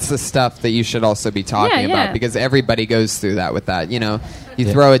 See, that's the stuff that you should also be talking Yeah, yeah. about because everybody goes through that with that. You know, you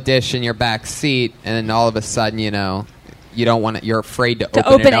throw a dish in your back seat, and then all of a sudden, you know, you don't want it. You're afraid to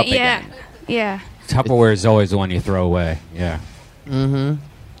open it up yeah. again. Yeah. Tupperware is always the one you throw away. Yeah. Mm-hmm.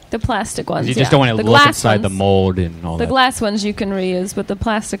 The plastic ones. You just yeah. don't want to The look glass inside the ones- mold and all The that. glass ones you can reuse, but the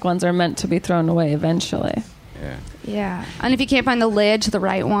plastic ones are meant to be thrown away eventually. Yeah. Yeah. And if you can't find the lid to the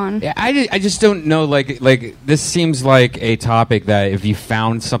right one. Yeah, I just don't know. Like this seems like a topic that if you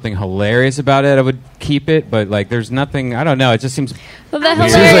found something hilarious about it, I would keep it. But like, there's nothing. I don't know. It just seems. Well, the It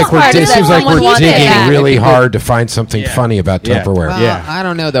hilarious seems like part we're, is that someone wants it digging back. really hard to find something funny about Tupperware. Well, I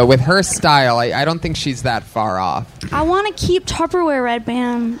don't know though. With her style, I don't think she's that far off. I want to keep Tupperware, Red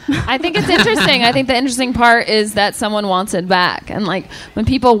Band. I think it's interesting. I think the interesting part is that someone wants it back, and like when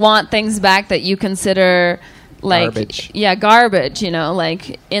people want things back that you consider like garbage, you know,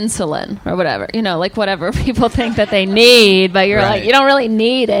 like insulin or whatever, you know, like whatever people think that they need, but you're like, you don't really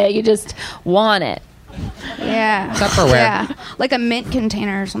need it, you just want it. Yeah. Tupperware. Yeah. Like a mint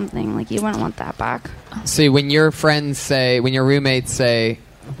container or something. Like you wouldn't want that back. See, when your friends say, when your roommates say,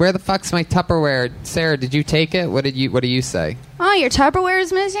 "Where the fuck's my Tupperware?" Sarah, did you take it? What do you say? Oh, your Tupperware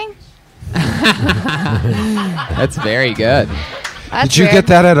is missing? That's very good. Did you get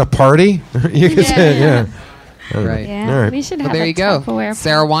that at a party? You could say, yeah. Right. Yeah, All right. we should Well, have there a you go. Tupperware.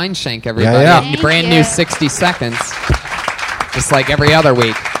 Sarah Weinshank, everybody. Yeah. And brand new 60 seconds. Just like every other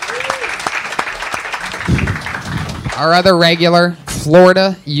week. Our other regular,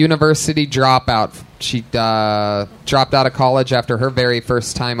 Florida University dropout. She dropped out of college after her very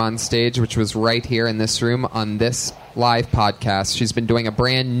first time on stage, which was right here in this room on this live podcast. She's been doing a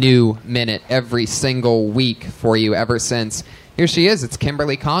brand new minute every single week for you ever since. Here she is. It's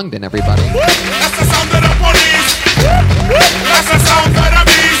Kimberly Congdon, everybody. That's the sound of the police. That's the sound of the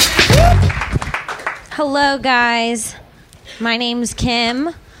beast. Hello, guys. My name's Kim,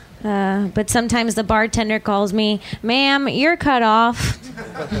 but sometimes the bartender calls me, "Ma'am, you're cut off."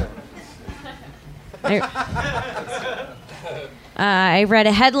 I read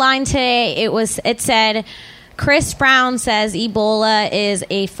a headline today. It said, Chris Brown says Ebola is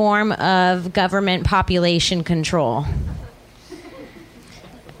a form of government population control.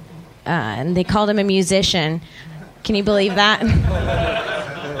 And they called him a musician. Can you believe that?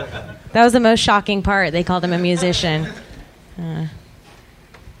 That was the most shocking part. They called him a musician.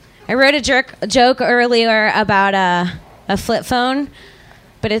 I wrote a joke earlier about a flip phone,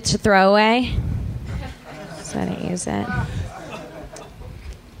 but it's a throwaway, so I didn't use it.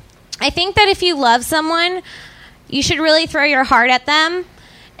 I think that if you love someone, you should really throw your heart at them,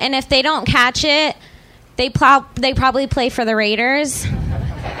 and if they don't catch it, they probably play for the Raiders.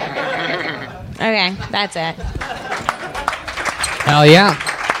 Okay, that's it. Hell yeah.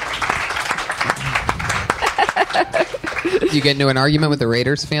 Did you get into an argument with the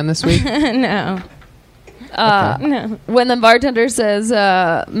Raiders fan this week? No. No. When the bartender says,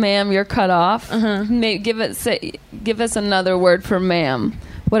 "Ma'am, you're cut off," give us another word for "ma'am."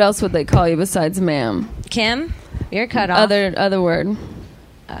 What else would they call you besides "ma'am"? Kim, you're cut off. Other word.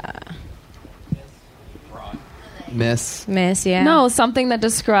 Miss. Miss, yeah. No, something that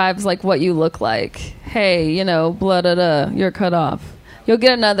describes like what you look like. Hey, blah da da. You're cut off. You'll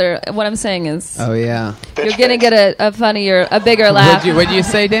get another. What I'm saying is. Oh yeah. You're gonna get a funnier, a bigger laugh. What'd you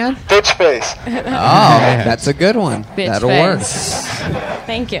say, Dan? Bitch face. Oh, that's a good one. Bitch That'll face. work.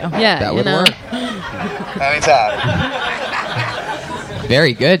 Thank you. Yeah, That would work. Anytime.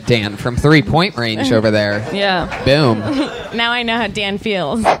 Very good, Dan, from 3-point range over there. Yeah. Boom. Now I know how Dan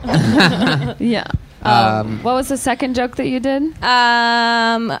feels. Yeah. What was the second joke that you did?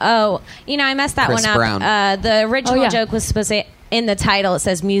 I messed that Chris one up. Brown. The original yeah. joke was supposed to, in the title, it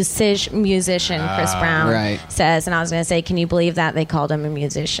says musician Chris Brown right. says, and I was going to say, can you believe that they called him a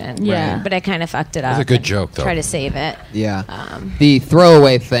musician? Yeah. But I kind of fucked it up. That's a good joke, though. Try to save it. Yeah. The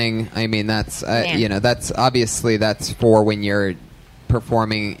throwaway thing, I mean, that's, Yeah. that's obviously that's for when you're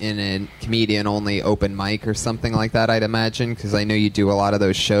performing in a comedian-only open mic or something like that, I'd imagine, because I know you do a lot of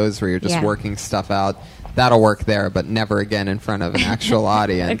those shows where you're just Yeah. working stuff out. That'll work there, but never again in front of an actual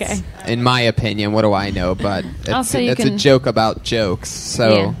audience. Okay. In my opinion, what do I know? But it's, Also, you it's a can- joke about jokes,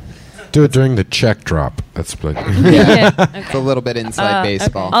 so... Yeah. Do it during the check drop. That's split. Yeah, it's a little bit inside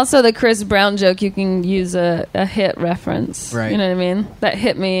baseball. Okay. Also, the Chris Brown joke, you can use a hit reference. Right. You know what I mean? That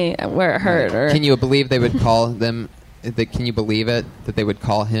hit me where it hurt. Or Can you believe they would call them? Can you believe it that they would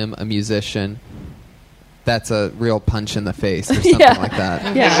call him a musician? That's a real punch in the face or something Yeah. like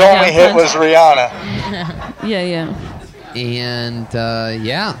that. Yeah. His only hit was Rihanna. Yeah. And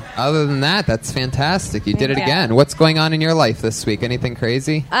other than that, that's fantastic. You did it Thank you. again. What's going on in your life this week? Anything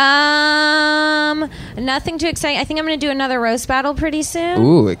crazy? Nothing too exciting. I think I'm going to do another roast battle pretty soon.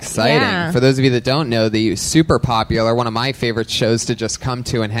 Ooh, exciting. Yeah. For those of you that don't know, the super popular, one of my favorite shows to just come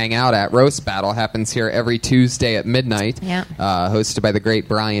to and hang out at, Roast Battle, happens here every Tuesday at midnight. Yeah. Hosted by the great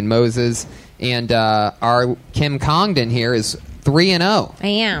Brian Moses. And our Kim Congdon here is 3-0. I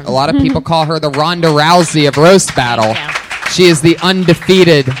am. A lot of people call her the Ronda Rousey of Roast Battle. Yeah. She is the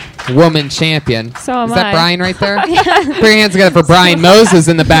undefeated woman champion. So am Is that I. Brian right there? Put your hands together for Brian Moses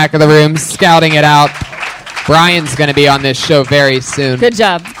in the back of the room, scouting it out. Brian's going to be on this show very soon. Good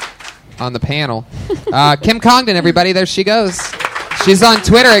job. On the panel. Kim Congdon, everybody. There she goes. She's on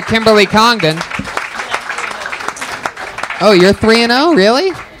Twitter at Kimberly Congdon. Oh, you're 3-0?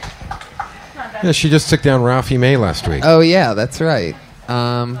 Really? Yeah, she just took down Ralphie May last week. Oh, yeah, that's right.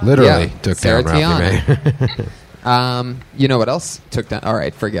 Literally took Sarah down Ralphie May. You know what else took down? All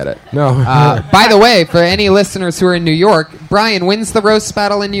right, forget it. No. By the way, for any listeners who are in New York, Brian, when's the roast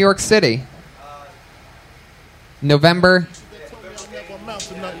battle in New York City? November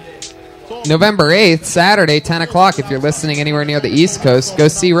 8th, Saturday, 10 o'clock. If you're listening anywhere near the East Coast, go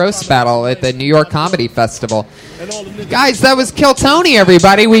see Roast Battle at the New York Comedy Festival. Guys, that was Kill Tony,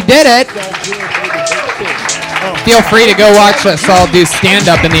 everybody. We did it. Feel free to go watch us all do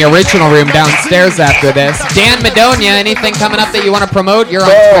stand-up in the original room downstairs after this. Dan Madonia, anything coming up that you want to promote? You're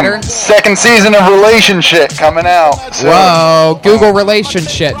on Twitter. Second season of Relationship coming out. So. Whoa, Google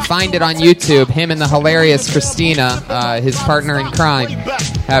Relationship. Find it on YouTube. Him and the hilarious Christina, his partner in crime,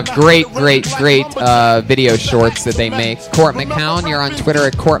 have great video shorts that they make. Court McCown, you're on Twitter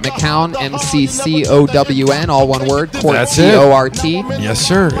at Court McCown, MCCOWN, all one word, Court That's it. C-O-R-T. Yes,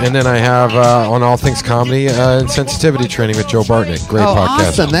 sir. And then I have on All Things Comedy sensitivity training with Joe Bartnick. Great Oh, podcast.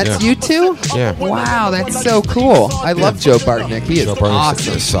 awesome. That's you two? Yeah. Wow, that's so cool. I love Joe Bartnick. He is Joe Bartnick's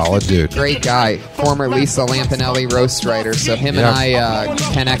awesome. a solid dude. Great guy. Former Lisa Lampanelli roast writer. So him and I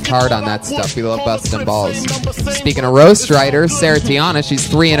connect hard on that stuff. We love busting balls. Speaking of roast writers, Sarah Tiana, she's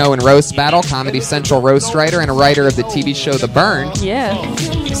 3-0 in roast battle, Comedy Central roast writer, and a writer of the TV show The Burn. Yeah.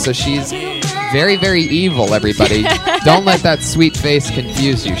 So she's very, very evil, everybody. Don't let that sweet face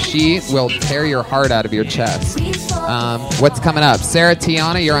confuse you. She will tear your heart out of your chest. What's coming up? Sarah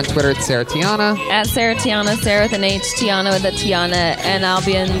Tiana, you're on Twitter at Sarah Tiana. At Sarah Tiana, Sarah with an H, Tiana with a Tiana, and I'll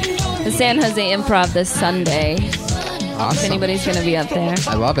be in the San Jose Improv this Sunday. Awesome. If anybody's going to be up there.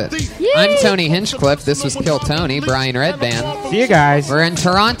 I love it. I'm Tony Hinchcliffe. This was Kill Tony, Brian Redband. See you guys. We're in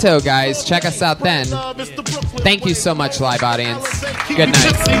Toronto, guys. Check us out then. Thank you so much, live audience. Good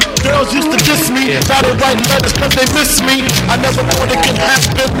night. Girls used to diss me, started writing letters cause they miss me. I never thought it could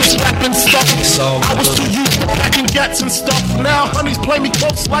happen, this rapping stuff. I was too used to packing gats and stuff. Now honeys play me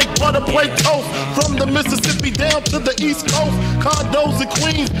close like butter play toast. From the Mississippi down to the East Coast, condos in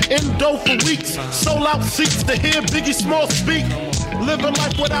Queens, in dough for weeks. Sold out seats to hear Biggie Small speak. Living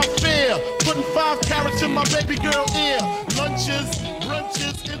life without fear, putting 5 carats in my baby girl ear. Lunches,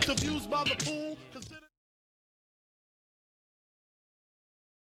 brunches, interviews by the pool.